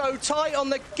so tight on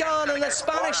the gun, and the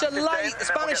Spanish are late. The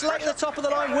Spanish late at the top of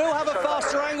the line will have a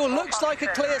faster angle. Looks like a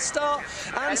clear start,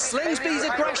 and Slingsby's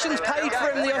aggression's paid for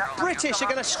him. The British are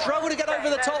going to struggle to get over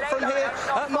the top from here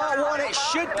at Mark 1. It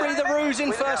should be the Ruse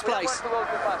in first place.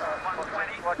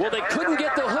 Well, they couldn't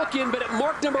get the hook in, but at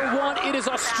mark number 1, it is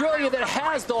Australia that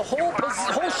has the whole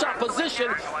shot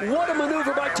position. What a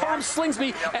maneuver by Tom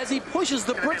Slingsby as he pushes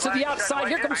the Brits to the outside.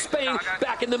 Here comes Spain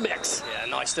back in the mix. Yeah,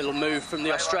 nice little move from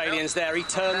the Australians there. He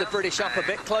turned the British up a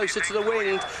bit closer to the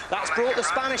wind. That's brought the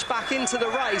Spanish back into the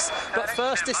race, but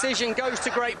first decision goes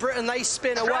to Great Britain. They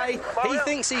spin away. He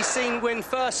thinks he's seen win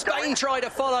first. Spain try to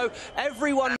follow.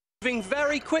 Everyone moving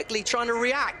very quickly, trying to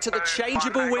react to the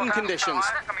changeable wind conditions.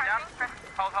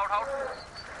 Hold.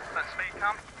 Let speed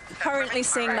come. Currently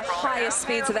seeing the highest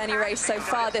speeds of any race so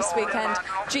far this weekend.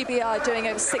 GBR doing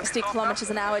over 60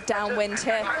 kilometers an hour downwind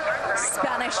here.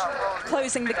 Spanish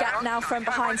closing the gap now from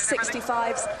behind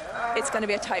 65s. it's going to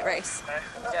be a tight race.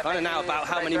 Kind of now about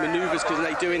how many manoeuvres can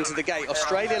they do into the gate.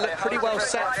 Australia look pretty well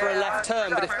set for a left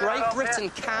turn, but if Great Britain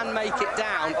can make it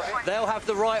down, they'll have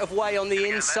the right of way on the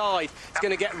inside. It's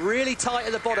going to get really tight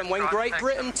at the bottom. When Great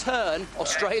Britain turn,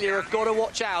 Australia have got to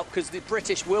watch out because the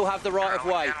British will have the right of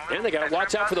way. And they got to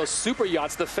watch out for those super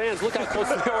yachts. The fans, look how close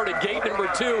they are to gate number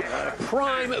 2.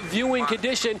 Prime viewing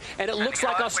condition, and it looks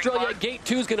like Australia at gate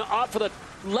 2 is going to opt for the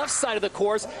left side of the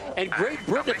course, and Great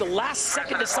Britain at the last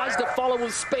second decides to follow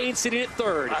with Spain sitting at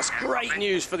 3rd. That's great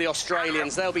news for the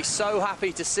Australians. They'll be so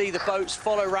happy to see the boats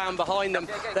follow round behind them.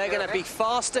 They're going to be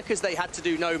faster because they had to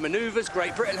do no manoeuvres.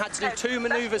 Great Britain had to do 2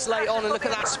 manoeuvres late on, and look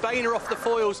at that, Spain are off the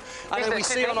foils. And then we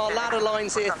see on our ladder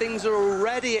lines here, things are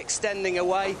already extending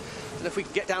away. And if we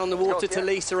can get down the water to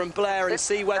Lisa and Blair and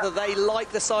see whether they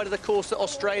like the side of the course that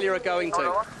Australia are going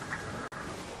to.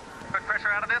 Quick pressure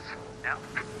out of this. Yeah.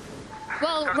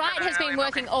 Well, Wright has been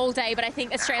working all day, but I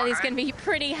think Australia's going to be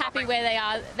pretty happy where they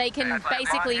are. They can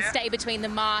basically stay between the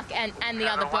mark and the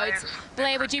other boats.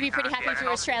 Blair, would you be pretty happy for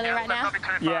Australia right now?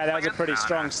 Yeah, that was a pretty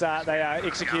strong start. They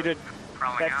executed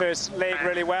that first leg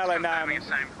really well and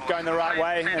going the right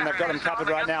way, and they've got them covered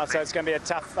right now. So it's going to be a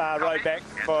tough road back,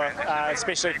 for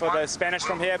especially for the Spanish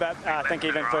from here, but I think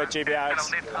even for GBR,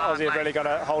 Aussie have really got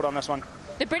a hold on this one.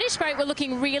 The British boat were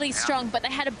looking really strong, but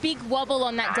they had a big wobble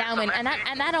on that downwind, and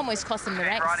that almost cost them the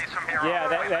race. Yeah,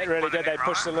 that really did. They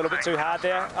pushed a little bit too hard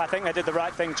there. I think they did the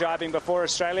right thing jibing before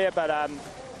Australia, but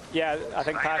yeah, I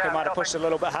think Parker might have pushed a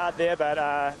little bit hard there, but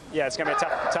yeah, it's going to be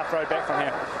a tough road back from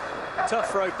here.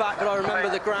 Tough road back, but I remember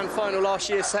the grand final last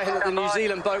year saying that the New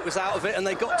Zealand boat was out of it and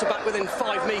they got to back within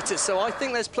 5 metres, so I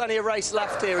think there's plenty of race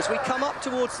left here. As we come up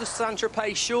towards the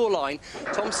Saint-Tropez shoreline,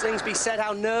 Tom Slingsby said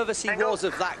how nervous he was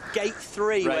of that gate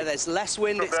 3 where there's less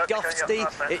wind, it's gusty,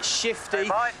 it's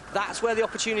shifty. That's where the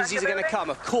opportunities are going to come.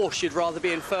 Of course, you'd rather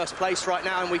be in first place right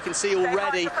now, and we can see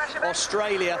already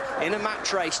Australia in a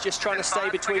match race just trying to stay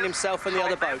between himself and the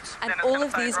other boats. And all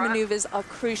of these manoeuvres are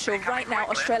crucial. Right now,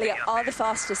 Australia are the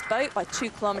fastest boat by 2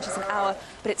 kilometres an hour,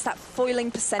 but it's that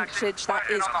foiling percentage that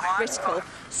is critical.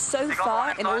 So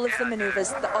far, in all of the manoeuvres,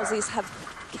 the Aussies have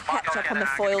kept up on the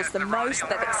foils the most.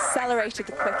 They've accelerated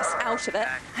the quickest out of it,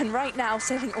 and right now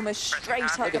sailing almost straight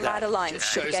up the ladder lines.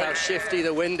 Just shows how shifty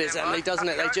the wind is, Emily, doesn't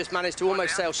it? They just managed to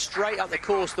almost sail straight up the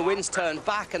course. The wind's turned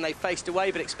back and they faced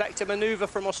away, but expect a manoeuvre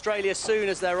from Australia soon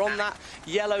as they're on that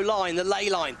yellow line, the lay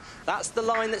line. That's the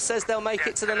line that says they'll make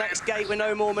it to the next gate with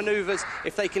no more manoeuvres.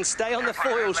 If they can stay on the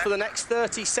foils for the next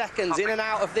 30 seconds in and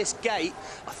out of this gate,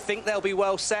 I think they'll be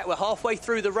well set. We're halfway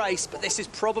through the race, but this is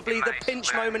probably the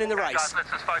pinch moment in the race.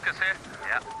 Focus here.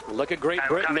 Yeah. Look at Great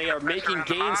Britain. They are making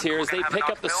gains here as they pick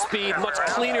up the speed much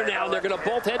cleaner now, and they're going to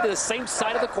both head to the same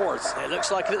side of the course. It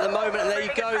looks like it at the moment, and there you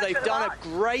go. They've done a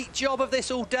great job of this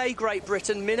all day, Great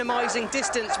Britain, minimising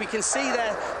distance. We can see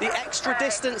there the extra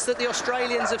distance that the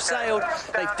Australians have sailed.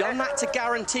 They've done that to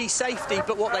guarantee safety,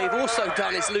 but what they've also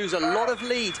done is lose a lot of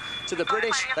lead to the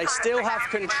British. They still have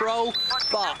control,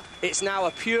 but it's now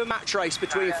a pure match race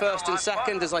between first and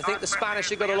second, as I think the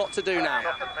Spanish have got a lot to do now.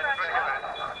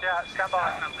 Yeah, stand by.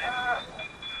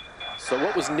 So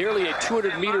what was nearly a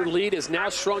 200-meter lead is now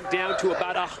shrunk down to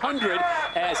about 100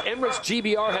 as Emirates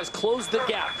GBR has closed the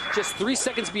gap. Just 3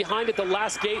 seconds behind at the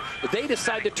last gate. They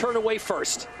decide to turn away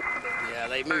first. Yeah,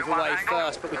 they move away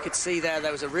first, but we could see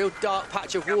there was a real dark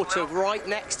patch of water right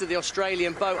next to the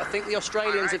Australian boat. I think the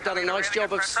Australians have done a nice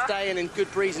job of staying in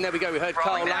good breeze, and there we go. We heard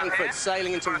Carl Langford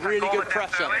sailing into really good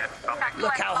pressure.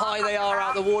 Look how high they are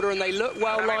out of the water, and they look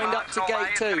well lined up to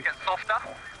gate 2.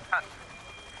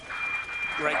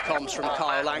 Great comms from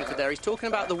Kyle Langford there. He's talking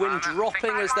about the wind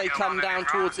dropping as they come down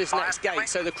towards this next gate.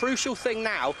 So the crucial thing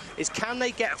now is, can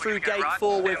they get through gate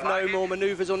 4 with no more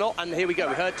manoeuvres or not? And here we go.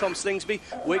 We heard Tom Slingsby.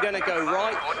 We're going to go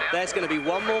right. There's going to be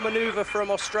one more manoeuvre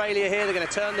from Australia here. They're going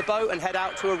to turn the boat and head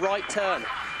out to a right turn.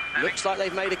 Looks like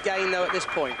they've made a gain, though, at this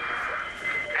point.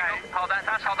 Okay, hold that,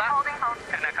 Tash, hold that.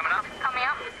 Okay, now coming up. Coming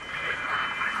up.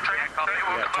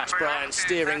 Yeah, Tash Bryant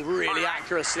steering really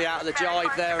accurately out of the jibe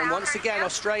there, and once again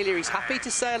Australia, he's happy to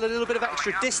sail a little bit of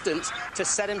extra distance to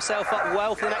set himself up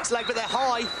well for the next leg, but they're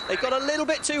high. They've got a little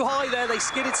bit too high there. They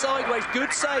skidded sideways.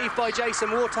 Good save by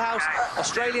Jason Waterhouse.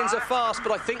 Australians are fast,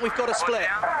 but I think we've got a split.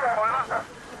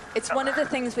 It's one of the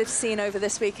things we've seen over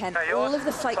this weekend. All of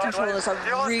the flight controllers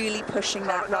are really pushing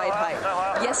that ride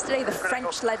height. Yesterday, the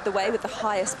French led the way with the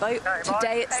highest boat.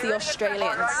 Today, it's the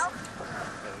Australians.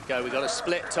 Go, we got a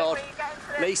split, Todd.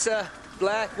 Lisa,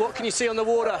 Blair, what can you see on the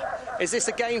water? Is this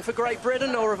a game for Great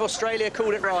Britain, or have Australia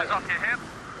called it right?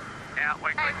 Yeah,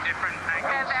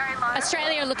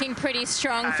 Australia looking pretty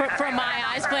strong from my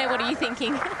eyes. Blair, what are you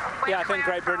thinking? Yeah, I think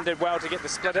Great Britain did well to get the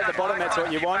split at the bottom. That's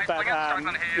what you want. But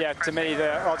yeah, to me,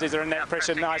 the Aussies are in that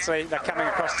pressure nicely. They're coming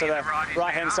across to the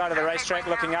right-hand side of the racetrack,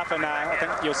 looking up, and I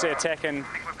think you'll see a tack in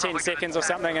 10 seconds or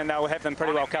something, and they'll have them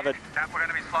pretty well covered. We're going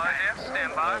to be slow here.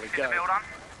 Stand by. There we go.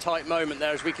 Tight moment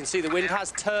there, as we can see the wind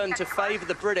has turned to favour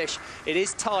the British. It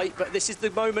is tight, but this is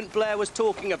the moment Blair was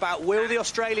talking about. Will the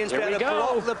Australians be able to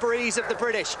block the breeze of the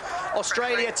British?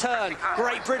 Australia turn.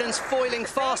 Great Britain's foiling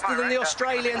faster than the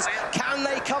Australians. Can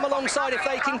they come alongside? If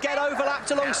they can get overlapped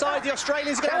alongside, the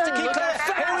Australians are going to have to keep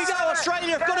clear. Here we go,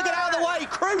 Australia have got to get out of the way.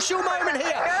 Crucial moment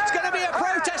here. It's going to be a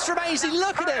protest from Ainsley.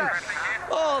 Look at him.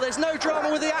 Oh, there's no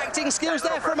drama with the acting skills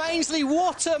there from Ainsley.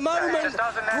 What a moment.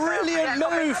 Brilliant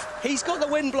move. He's got the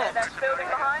wind blocked.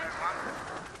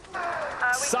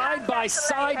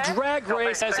 Side-by-side drag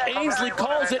race as Ainsley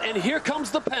calls it, and here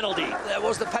comes the penalty. There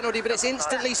was the penalty, but it's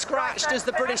instantly scratched as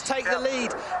the British take the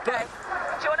lead. But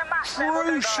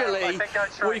crucially,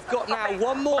 we've got now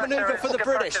one more manoeuvre for the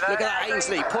British. Look at that,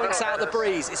 Ainsley points out the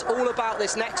breeze. It's all about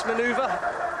this next manoeuvre.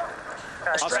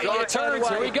 Australia turns,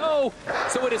 here we go.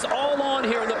 So it is all on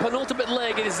here in the penultimate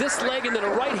leg. It is this leg and then a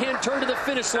right-hand turn to the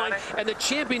finish line, and the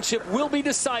championship will be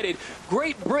decided.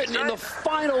 Great Britain in the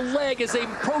final leg as they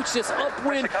approach this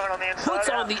upwind, puts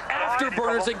on the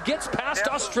afterburners and gets past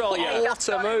Australia. What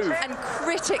a move. And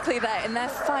critically there, in their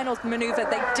final manoeuvre,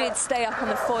 they did stay up on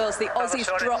the foils. The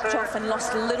Aussies dropped off and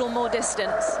lost a little more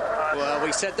distance. Well,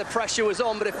 we said the pressure was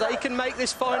on, but if they can make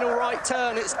this final right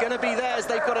turn, it's going to be theirs.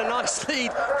 They've got a nice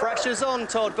lead. Pressure's on,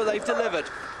 Todd, but they've delivered.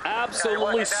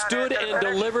 Absolutely stood and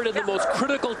delivered in the most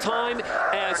critical time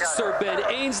as Sir Ben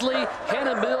Ainsley,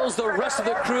 Hannah Mills, the rest of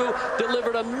the crew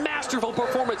delivered a masterful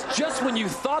performance just when you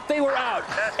thought they were out.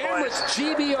 Emirates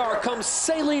GBR comes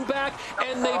sailing back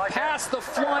and they pass the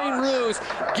Flying Ruse.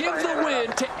 Give the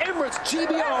win to Emirates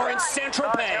GBR in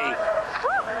Saint-Tropez.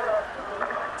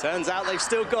 Turns out they've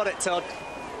still got it, Todd.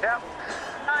 Yep.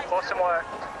 Awesome work.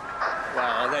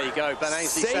 Well, there you go. Ben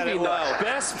Ainsley said it well. Saving the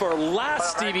best for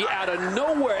last, Stevie, out of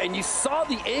nowhere. And you saw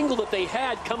the angle that they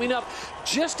had coming up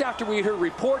just after we heard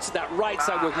reports that right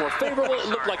side was more favorable. It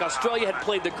looked like Australia had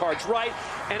played the cards right.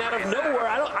 And out of nowhere,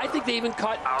 I think they even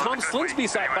caught Tom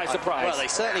Slingsby by surprise. Well, they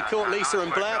certainly caught Lisa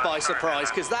and Blair by surprise,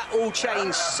 because that all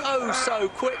changed so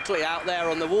quickly out there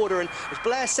on the water. And as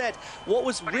Blair said, what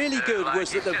was really good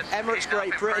was that the Emirates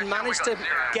Great Britain managed to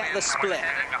get the split.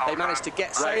 They managed to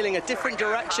get sailing a different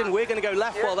direction. We're going to go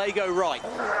left while they go right.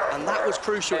 And that was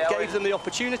crucial. It gave them the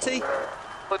opportunity,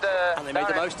 and they made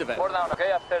the most of it.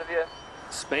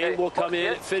 Spain will come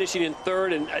in, finishing in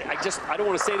third, and I don't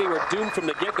want to say they were doomed from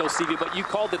the get-go, Stevie, but you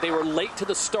called that they were late to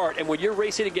the start, and when you're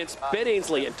racing against Ben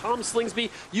Ainsley and Tom Slingsby,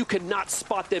 you cannot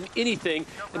spot them anything,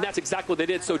 and that's exactly what they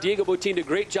did. So Diego Botín did a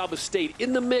great job of staying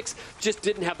in the mix, just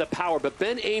didn't have the power. But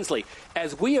Ben Ainsley,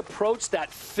 as we approached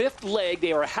that fifth leg,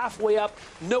 they were halfway up,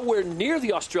 nowhere near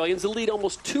the Australians, the lead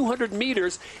almost 200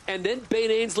 meters, and then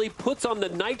Ben Ainsley puts on the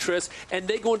nitrous, and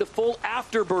they go into full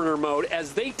afterburner mode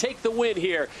as they take the win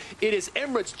here. It is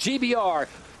Emirates GBR.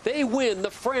 They win the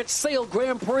France Sail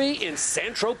Grand Prix in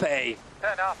Saint-Tropez.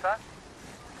 Turn off, huh?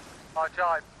 I'll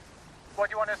jibe. What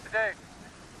do you want us to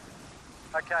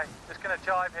do? Okay, just going to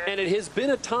jibe here. And it has been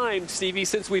a time, Stevie,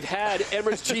 since we've had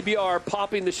Emirates GBR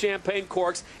popping the champagne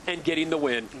corks and getting the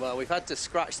win. Well, we've had to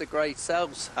scratch the grey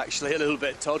cells, actually, a little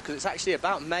bit, Todd, because it's actually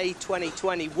about May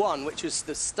 2021, which was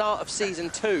the start of Season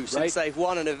 2 since they've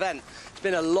won an event. It's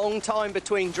been a long time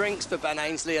between drinks for Ben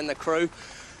Ainsley and the crew.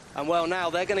 And, well, now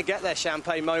they're going to get their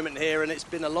champagne moment here, and it's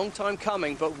been a long time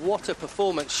coming, but what a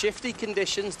performance. Shifty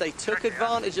conditions. They took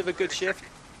advantage of a good shift.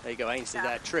 There you go, Ainsley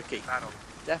there. Tricky.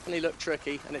 Definitely looked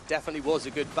tricky, and it definitely was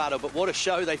a good battle. But what a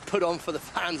show they've put on for the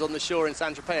fans on the shore in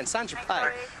Saint-Tropez. And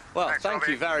Saint-Tropez, well, thank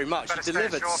you very much. You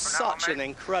delivered such an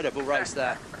incredible race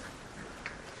there.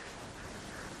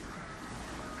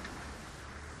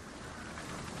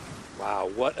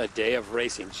 Wow, what a day of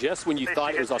racing. Just when you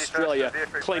thought it was Australia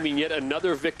claiming yet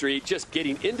another victory, just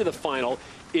getting into the final,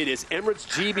 it is Emirates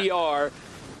GBR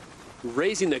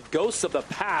raising the ghosts of the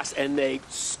past, and they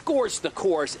scorch the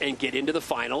course and get into the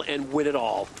final and win it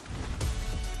all.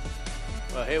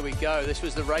 Well, here we go. This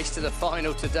was the race to the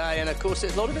final today, and of course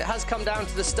a lot of it has come down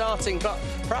to the starting, but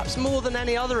perhaps more than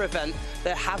any other event,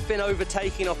 there have been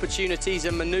overtaking opportunities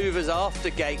and manoeuvres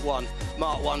after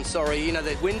Mark 1, sorry. You know,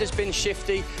 the wind has been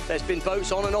shifty, there's been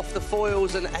boats on and off the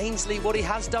foils, and Ainsley, what he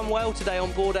has done well today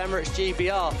on board Emirates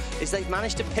GBR is they've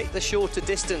managed to pick the shorter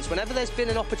distance. Whenever there's been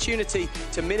an opportunity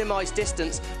to minimise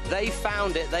distance, they've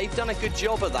found it. They've done a good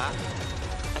job of that.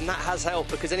 And that has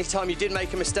helped, because anytime you did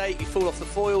make a mistake, you fall off the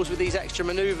foils with these extra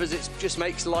manoeuvres, it just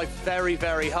makes life very,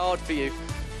 very hard for you.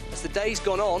 As the day's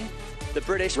gone on, the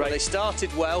British, where they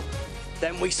started well,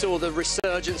 then we saw the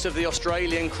resurgence of the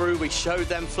Australian crew. We showed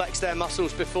them flex their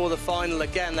muscles before the final.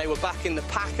 Again, they were back in the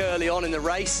pack early on in the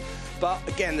race. But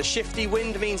again, the shifty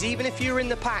wind means even if you were in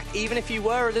the pack, even if you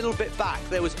were a little bit back,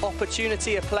 there was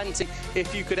opportunity aplenty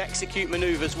if you could execute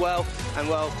manoeuvres well. And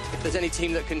well, if there's any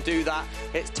team that can do that,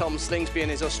 it's Tom Slingsby and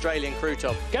his Australian crew,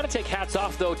 Tom. Got to take hats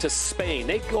off, though, to Spain.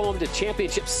 They go home to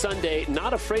Championship Sunday,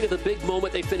 not afraid of the big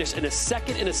moment. They finish in a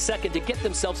second to get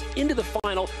themselves into the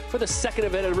final for the second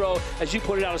event in a row. As you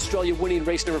pointed out, Australia winning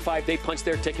race number 5, they punched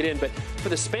their ticket in. But for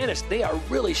the Spanish, they are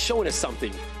really showing us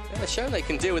something. Yeah, they're showing they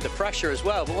can deal with the pressure as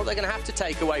well, but what they're going to have to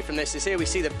take away from this is here we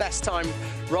see the best time,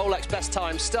 Rolex best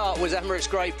time start was Emirates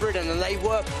Great Britain, and they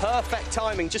were perfect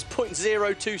timing, just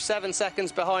 0.027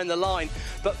 seconds behind the line.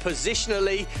 But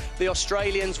positionally, the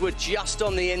Australians were just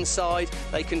on the inside.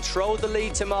 They controlled the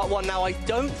lead to Mark 1. Now, I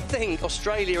don't think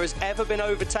Australia has ever been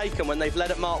overtaken when they've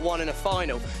led at Mark 1 in a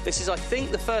final. This is, I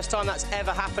think, the first time that's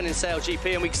ever happened in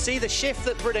SailGP, and we can see the shift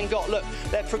that Britain got. Look,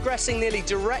 they're progressing nearly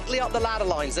directly up the ladder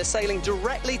lines. They're sailing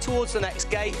directly towards the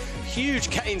next gate. Huge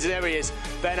gains, and there he is,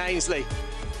 Ben Ainsley.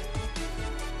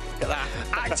 Look at that.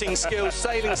 Acting skills,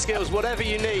 sailing skills, whatever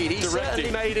you need. He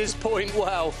certainly made his point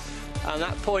well, and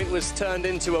that point was turned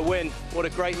into a win. What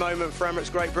a great moment for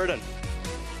Emirates Great Britain.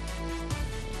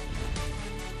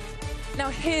 Now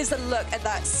here's a look at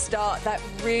that start that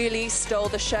really stole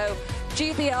the show.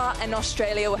 GBR and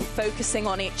Australia were focusing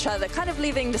on each other, kind of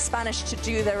leaving the Spanish to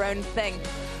do their own thing,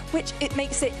 which it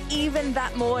makes it even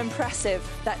that more impressive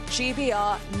that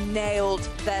GBR nailed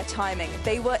their timing.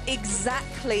 They were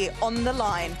exactly on the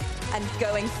line and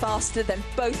going faster than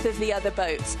both of the other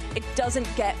boats. It doesn't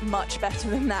get much better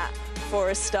than that for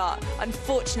a start.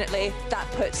 Unfortunately, that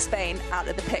puts Spain out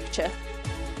of the picture.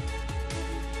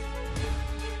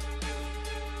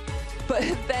 But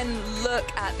then look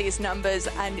at these numbers,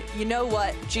 and you know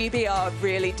what? GBR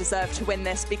really deserved to win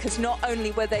this, because not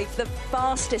only were they the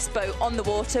fastest boat on the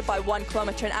water by 1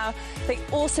 kilometre an hour, they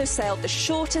also sailed the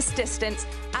shortest distance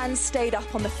and stayed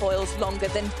up on the foils longer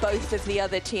than both of the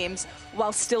other teams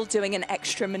while still doing an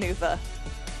extra manoeuvre.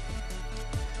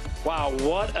 Wow,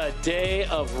 what a day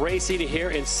of racing here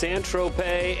in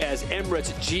Saint-Tropez as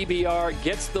Emirates GBR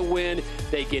gets the win.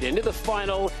 They get into the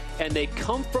final, and they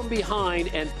come from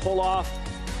behind and pull off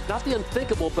not the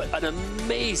unthinkable, but an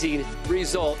amazing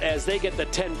result as they get the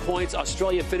 10 points.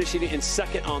 Australia finishing in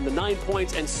second on the 9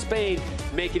 points, and Spain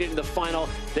making it in the final.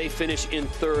 They finish in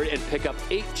third and pick up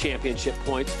 8 championship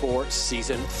points for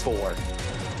season 4.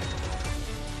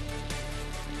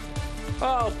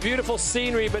 Oh, beautiful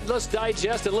scenery, but let's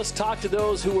digest and let's talk to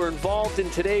those who were involved in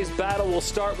today's battle. We'll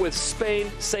start with Spain,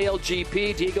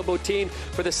 SailGP, Diego Botín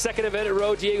for the second event in a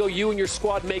row. Diego, you and your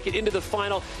squad make it into the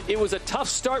final. It was a tough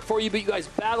start for you, but you guys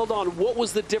battled on. What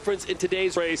was the difference in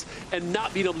today's race and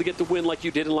not being able to get the win like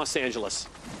you did in Los Angeles?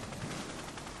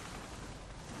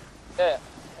 Yeah,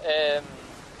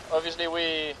 obviously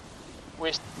we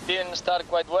didn't start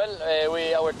quite well.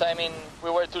 Our timing,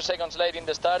 we were 2 seconds late in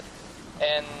the start,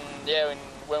 and yeah,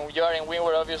 when you are in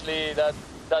windward, obviously that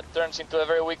turns into a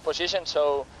very weak position.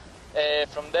 So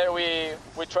from there we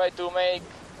tried to make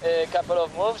a couple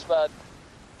of moves, but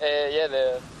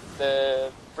yeah,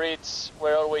 the Brits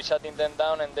were always shutting them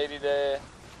down, and they did a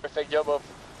perfect job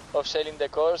of sailing the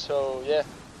course. So yeah,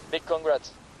 big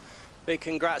congrats. Big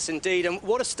congrats indeed. And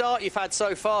what a start you've had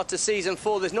so far to season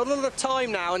 4. There's not a lot of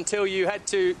time now until you head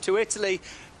to Italy.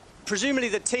 Presumably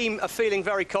the team are feeling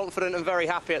very confident and very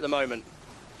happy at the moment.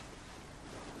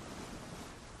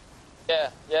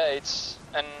 Yeah, it's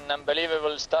an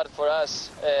unbelievable start for us.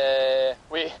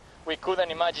 We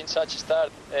couldn't imagine such a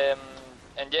start,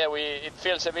 and yeah, it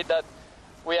feels a bit that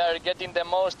we are getting the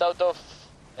most out of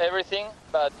everything.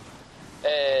 But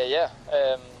yeah,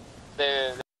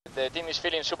 the team is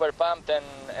feeling super pumped,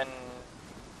 and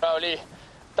probably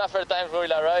tougher times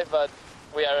will arrive, but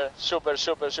we are super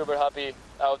happy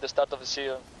out the start of the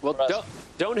season. Well,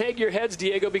 don't hang your heads,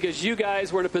 Diego, because you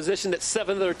guys were in a position that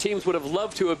 7 other teams would have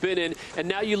loved to have been in, and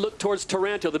now you look towards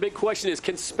Taranto. The big question is,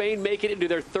 can Spain make it into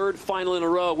their 3rd final in a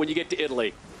row when you get to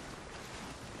Italy?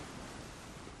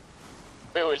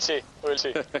 We will see.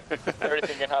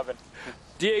 Everything can happen.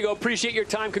 Diego, appreciate your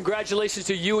time. Congratulations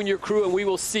to you and your crew, and we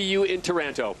will see you in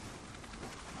Taranto.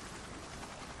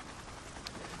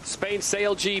 Spain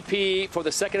SailGP for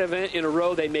the second event in a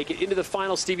row. They make it into the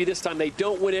final. Stevie, this time they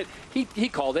don't win it. He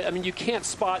called it. I mean, you can't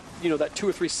spot, that 2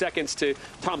 or 3 seconds to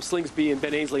Tom Slingsby and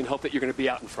Ben Ainsley and hope that you're going to be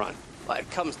out in front. Well, it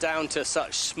comes down to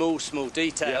such small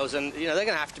details, and you know they're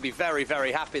going to have to be very,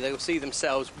 very happy. They'll see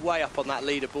themselves way up on that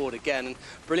leaderboard again, and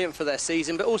brilliant for their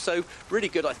season, but also really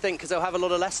good, I think, because they'll have a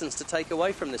lot of lessons to take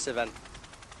away from this event.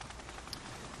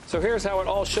 So here's how it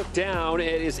all shook down.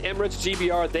 It is Emirates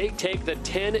GBR. They take the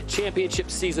 10 championship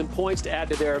season points to add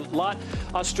to their lot.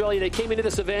 Australia, they came into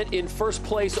this event in first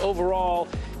place overall.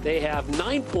 They have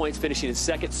 9 points, finishing in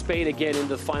second. Spain again in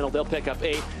the final. They'll pick up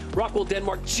 8. Rockwell,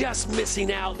 Denmark just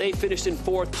missing out. They finished in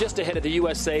 4th, just ahead of the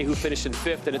USA, who finished in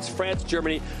 5th. And it's France,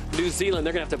 Germany, New Zealand.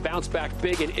 They're going to have to bounce back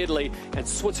big in Italy, and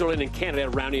Switzerland and Canada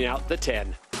rounding out the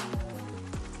 10.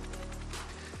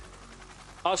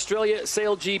 Australia,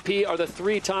 SailGP are the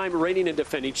 3-time reigning and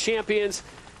defending champions.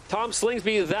 Tom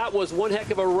Slingsby, that was one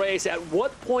heck of a race. At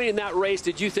what point in that race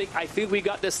did you think, I think we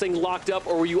got this thing locked up,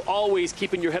 or were you always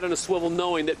keeping your head on a swivel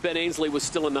knowing that Ben Ainslie was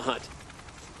still in the hunt?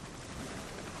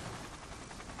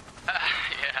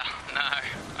 Yeah, no,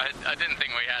 I didn't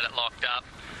think we had it locked up.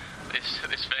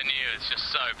 This venue is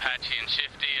just so patchy and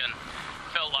shifty, and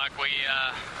felt like we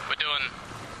were doing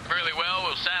really well. We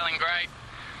were sailing great.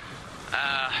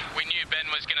 We knew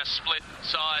Ben was going to split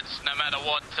sides no matter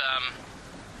what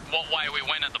way we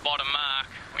went at the bottom mark.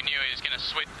 We knew he was going to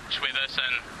switch with us,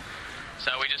 and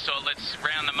so we just thought, let's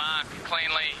round the mark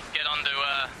cleanly, get onto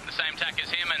the same tack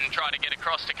as him and try to get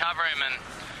across to cover him. And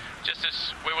just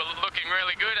as we were looking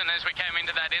really good, and as we came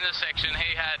into that intersection,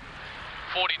 he had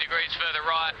 40 degrees further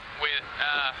right with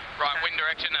right wind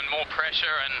direction and more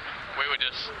pressure, and we were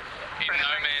just in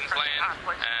no man's land.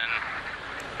 And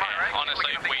yeah,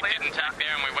 honestly, if we didn't tack there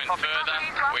and we went further,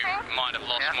 we might have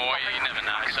lost more. You never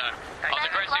know. So I was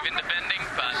aggressive in defending,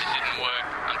 but it didn't work,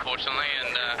 unfortunately.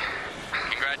 And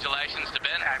congratulations to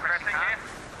Ben.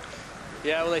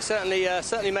 Yeah, well, they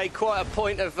certainly made quite a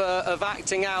point of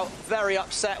acting out, very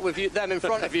upset with them in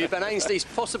front of you. Ben Ainslie's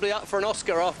possibly up for an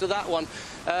Oscar after that one.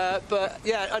 But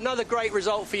yeah, another great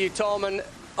result for you, Tom. And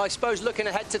I suppose looking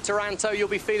ahead to Taranto, you'll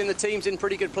be feeling the team's in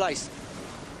pretty good place.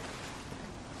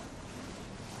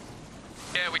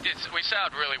 Yeah, we did. We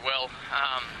sailed really well.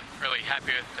 Really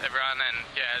happy with everyone, and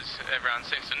yeah, as everyone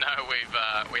seems to know,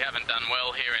 we haven't done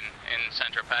well here in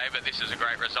Saint-Tropez, but this is a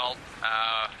great result.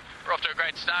 We're off to a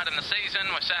great start in the season.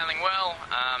 We're sailing well,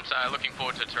 so looking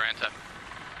forward to Taranto.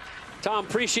 Tom,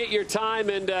 appreciate your time,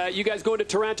 and you guys going to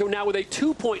Taranto now with a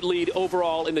 2-point lead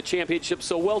overall in the championship.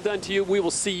 So well done to you. We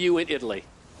will see you in Italy.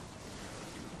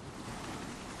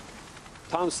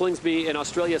 Tom Slingsby in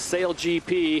Australia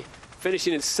SailGP,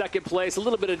 finishing in second place. A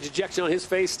little bit of dejection on his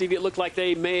face, Stevie. It looked like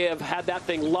they may have had that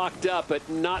thing locked up, but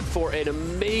not for an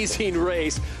amazing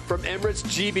race from Emirates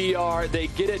GBR. They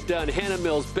get it done. Hannah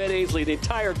Mills, Ben Ainslie, the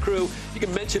entire crew. You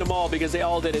can mention them all because they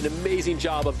all did an amazing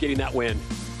job of getting that win.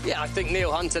 Yeah, I think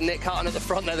Neil Hunt and Nick Hutton at the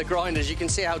front there, the grinders. You can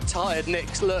see how tired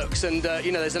Nick looks, and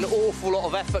you know, there's an awful lot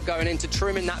of effort going into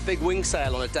trimming that big wing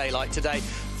sail on a day like today.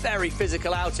 Very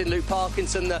physical outing. Luke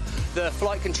Parkinson, the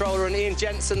flight controller, and Ian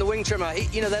Jensen, the wing trimmer.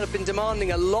 You know, they've been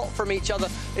demanding a lot from each other.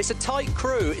 It's a tight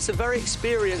crew. It's a very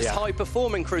experienced,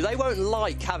 high-performing crew. They won't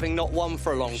like having not won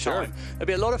for a long time. There'll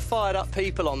be a lot of fired-up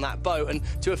people on that boat, and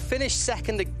to have finished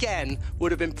second again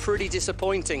would have been pretty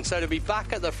disappointing. So to be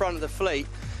back at the front of the fleet,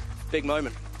 big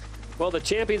moment. Well, the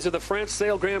champions of the France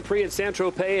Sail Grand Prix in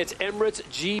Saint-Tropez, it's Emirates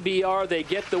GBR. They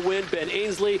get the win. Ben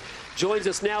Ainslie joins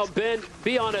us now. Ben,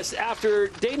 be honest, after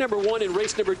day number 1 and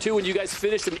race number 2, when you guys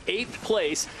finished in 8th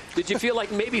place, did you feel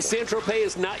like maybe Saint-Tropez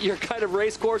is not your kind of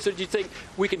race course, or did you think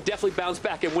we can definitely bounce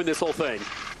back and win this whole thing?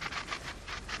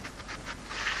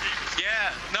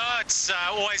 Yeah, no, it's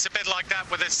always a bit like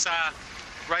that with this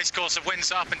race course. It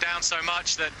winds up and down so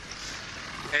much that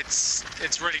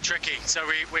it's really tricky. So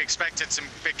we expected some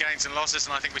big gains and losses,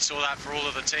 and I think we saw that for all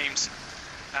of the teams.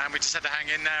 And we just had to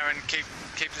hang in there and keep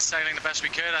the sailing the best we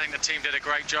could. I think the team did a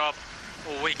great job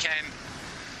all weekend,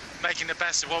 making the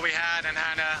best of what we had. And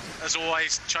Hannah, as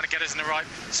always, trying to get us in the right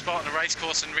spot on the race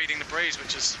course and reading the breeze,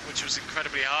 which was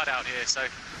incredibly hard out here. So,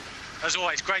 as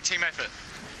always, great team effort.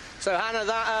 So Hannah,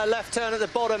 that left turn at the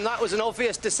bottom, that was an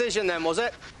obvious decision then, was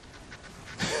it?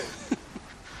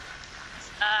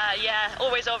 Yeah,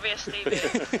 always obvious, Stevie.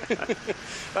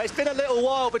 Well, it's been a little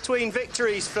while between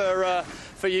victories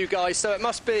for you guys, so it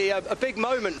must be a big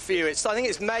moment for you. I think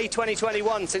it's May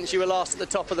 2021 since you were last at the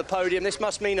top of the podium. This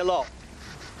must mean a lot.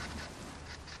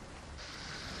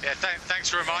 Yeah, thanks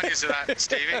for reminding us of that,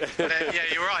 Stevie. But yeah,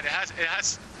 you're right. It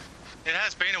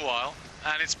has been a while,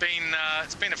 and it's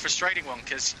been a frustrating one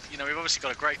because you know we've obviously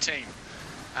got a great team,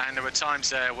 and there were times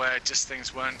there where just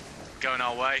things weren't going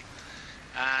our way.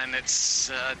 And it's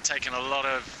taken a lot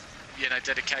of, you know,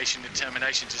 dedication,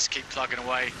 determination to just keep plugging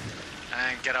away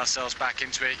and get ourselves back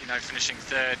into it. You know, finishing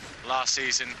 3rd last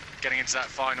season, getting into that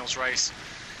finals race,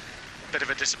 bit of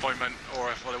a disappointment,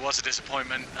 or well, it was a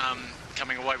disappointment,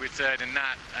 coming away with third in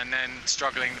that, and then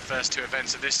struggling the first two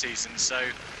events of this season. So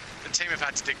the team have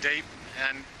had to dig deep,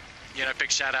 and you know,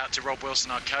 big shout out to Rob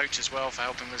Wilson, our coach, as well, for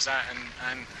helping with that,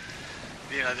 and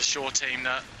you know, the Shore team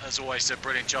that has always done a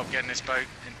brilliant job getting this boat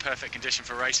in perfect condition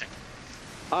for racing.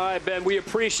 All right, Ben, we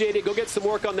appreciate it. Go get some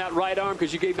work on that right arm,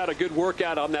 because you gave out a good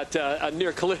workout on that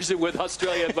near collision with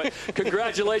Australia. But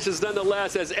congratulations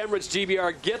nonetheless, as Emirates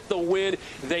GBR get the win.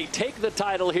 They take the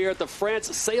title here at the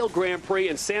France Sail Grand Prix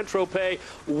in Saint-Tropez.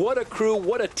 What a crew,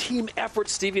 what a team effort,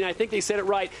 Stevie. And I think they said it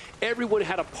right. Everyone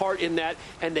had a part in that,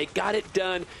 and they got it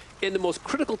done in the most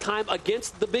critical time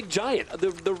against the big giant.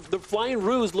 The Flying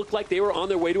Roos looked like they were on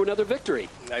their way to another victory.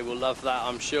 They will love that,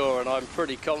 I'm sure, and I'm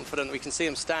pretty confident. We can see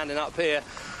them standing up here.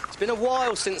 It's been a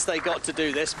while since they got to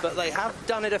do this, but they have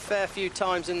done it a fair few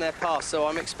times in their past, so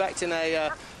I'm expecting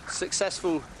a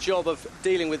successful job of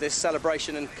dealing with this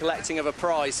celebration and collecting of a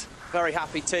prize. Very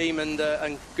happy team, and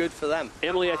good for them.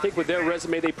 Emily, I think with their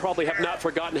resume, they probably have not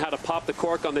forgotten how to pop the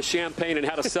cork on the champagne and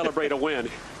how to celebrate a win.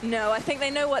 No, I think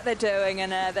they know what they're doing,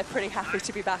 and they're pretty happy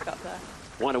to be back up there.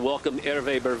 I want to welcome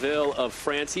Hervé Berville of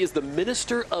France. He is the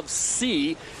Minister of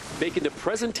Sea, making the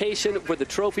presentation for the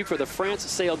trophy for the France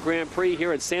Sail Grand Prix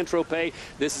here in Saint-Tropez.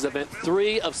 This is event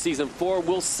 3 of season 4.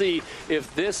 We'll see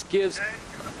if this gives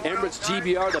Emirates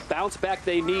GBR the bounce back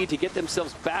they need to get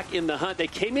themselves back in the hunt. They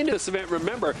came into this event,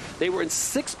 remember, they were in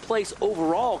 6th place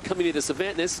overall coming to this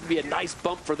event, and this would be a nice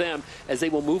bump for them as they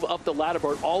will move up the ladder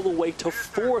board all the way to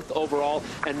 4th overall.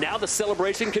 And now the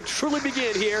celebration can truly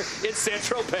begin here in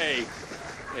Saint-Tropez.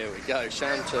 Here we go,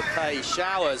 Saint-Tropez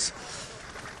showers.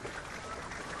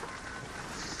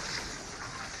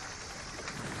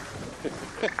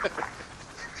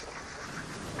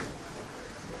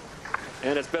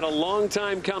 And it's been a long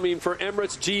time coming for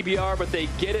Emirates GBR, but they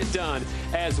get it done.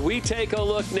 As we take a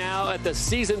look now at the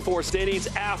Season 4 standings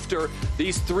after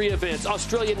these 3 events.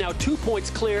 Australia now 2 points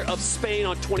clear of Spain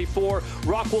on 24.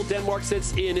 Rockwool, Denmark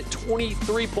sits in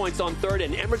 23 points on 3rd.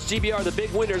 And Emirates GBR, the big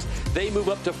winners, they move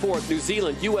up to 4th. New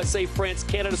Zealand, USA, France,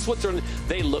 Canada, Switzerland,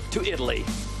 they look to Italy.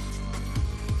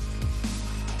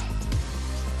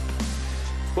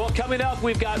 Well, coming up,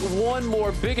 we've got one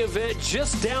more big event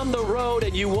just down the road,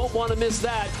 and you won't want to miss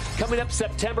that. Coming up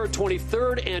September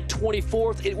 23rd and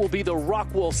 24th, it will be the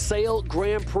Rockwool Sail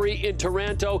Grand Prix in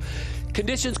Taranto.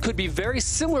 Conditions could be very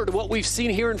similar to what we've seen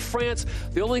here in France.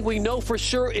 The only thing we know for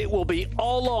sure, it will be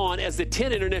all on as the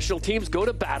 10 international teams go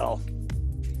to battle.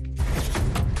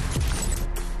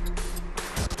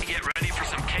 Get ready for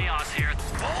some chaos here.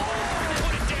 Oh,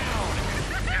 put it down.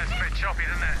 Yeah, it's a bit choppy,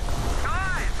 isn't it?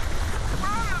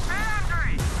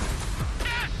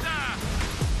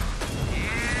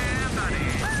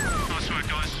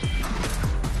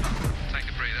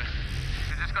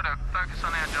 Focus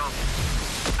on our job.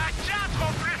 It's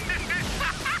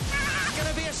going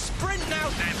to be a sprint now.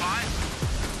 Stand by.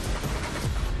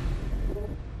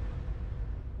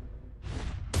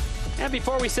 And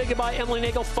before we say goodbye, Emily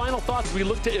Nagel, final thoughts. We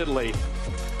look to Italy.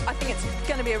 I think it's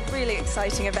going to be a really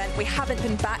exciting event. We haven't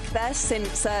been back there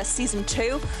since season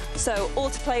 2, so all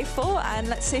to play for, and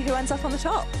let's see who ends up on the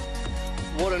top.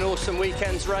 What an awesome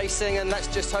weekend's racing, and let's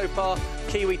just hope our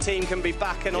Kiwi team can be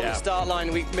back and on the start line.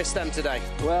 We missed them today.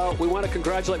 Well, we want to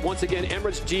congratulate once again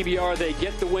Emirates GBR. They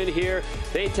get the win here.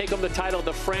 They take home the title of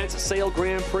the France Sail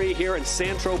Grand Prix here in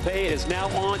Saint-Tropez. It is now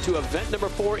on to event number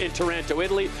 4 in Taranto,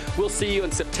 Italy. We'll see you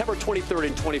on September 23rd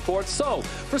and 24th. So,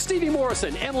 for Stevie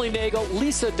Morrison, Emily Nagel,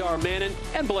 Lisa Darmanin,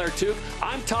 and Blair Tuke,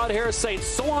 I'm Todd Harris saying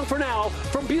so long for now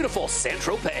from beautiful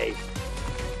Saint-Tropez.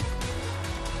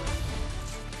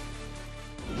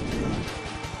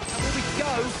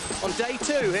 Go on day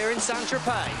 2 here in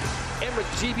Saint-Tropez.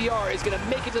 Emirates GBR is going to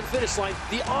make it to the finish line.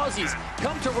 The Aussies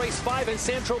come to race 5 in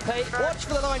Saint-Tropez. Watch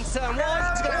for the line to turn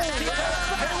wide. It's going to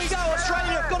here we go.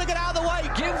 Australia have got to get out of the way.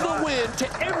 Give the win to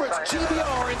Emirates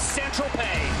GBR in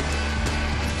Saint-Tropez.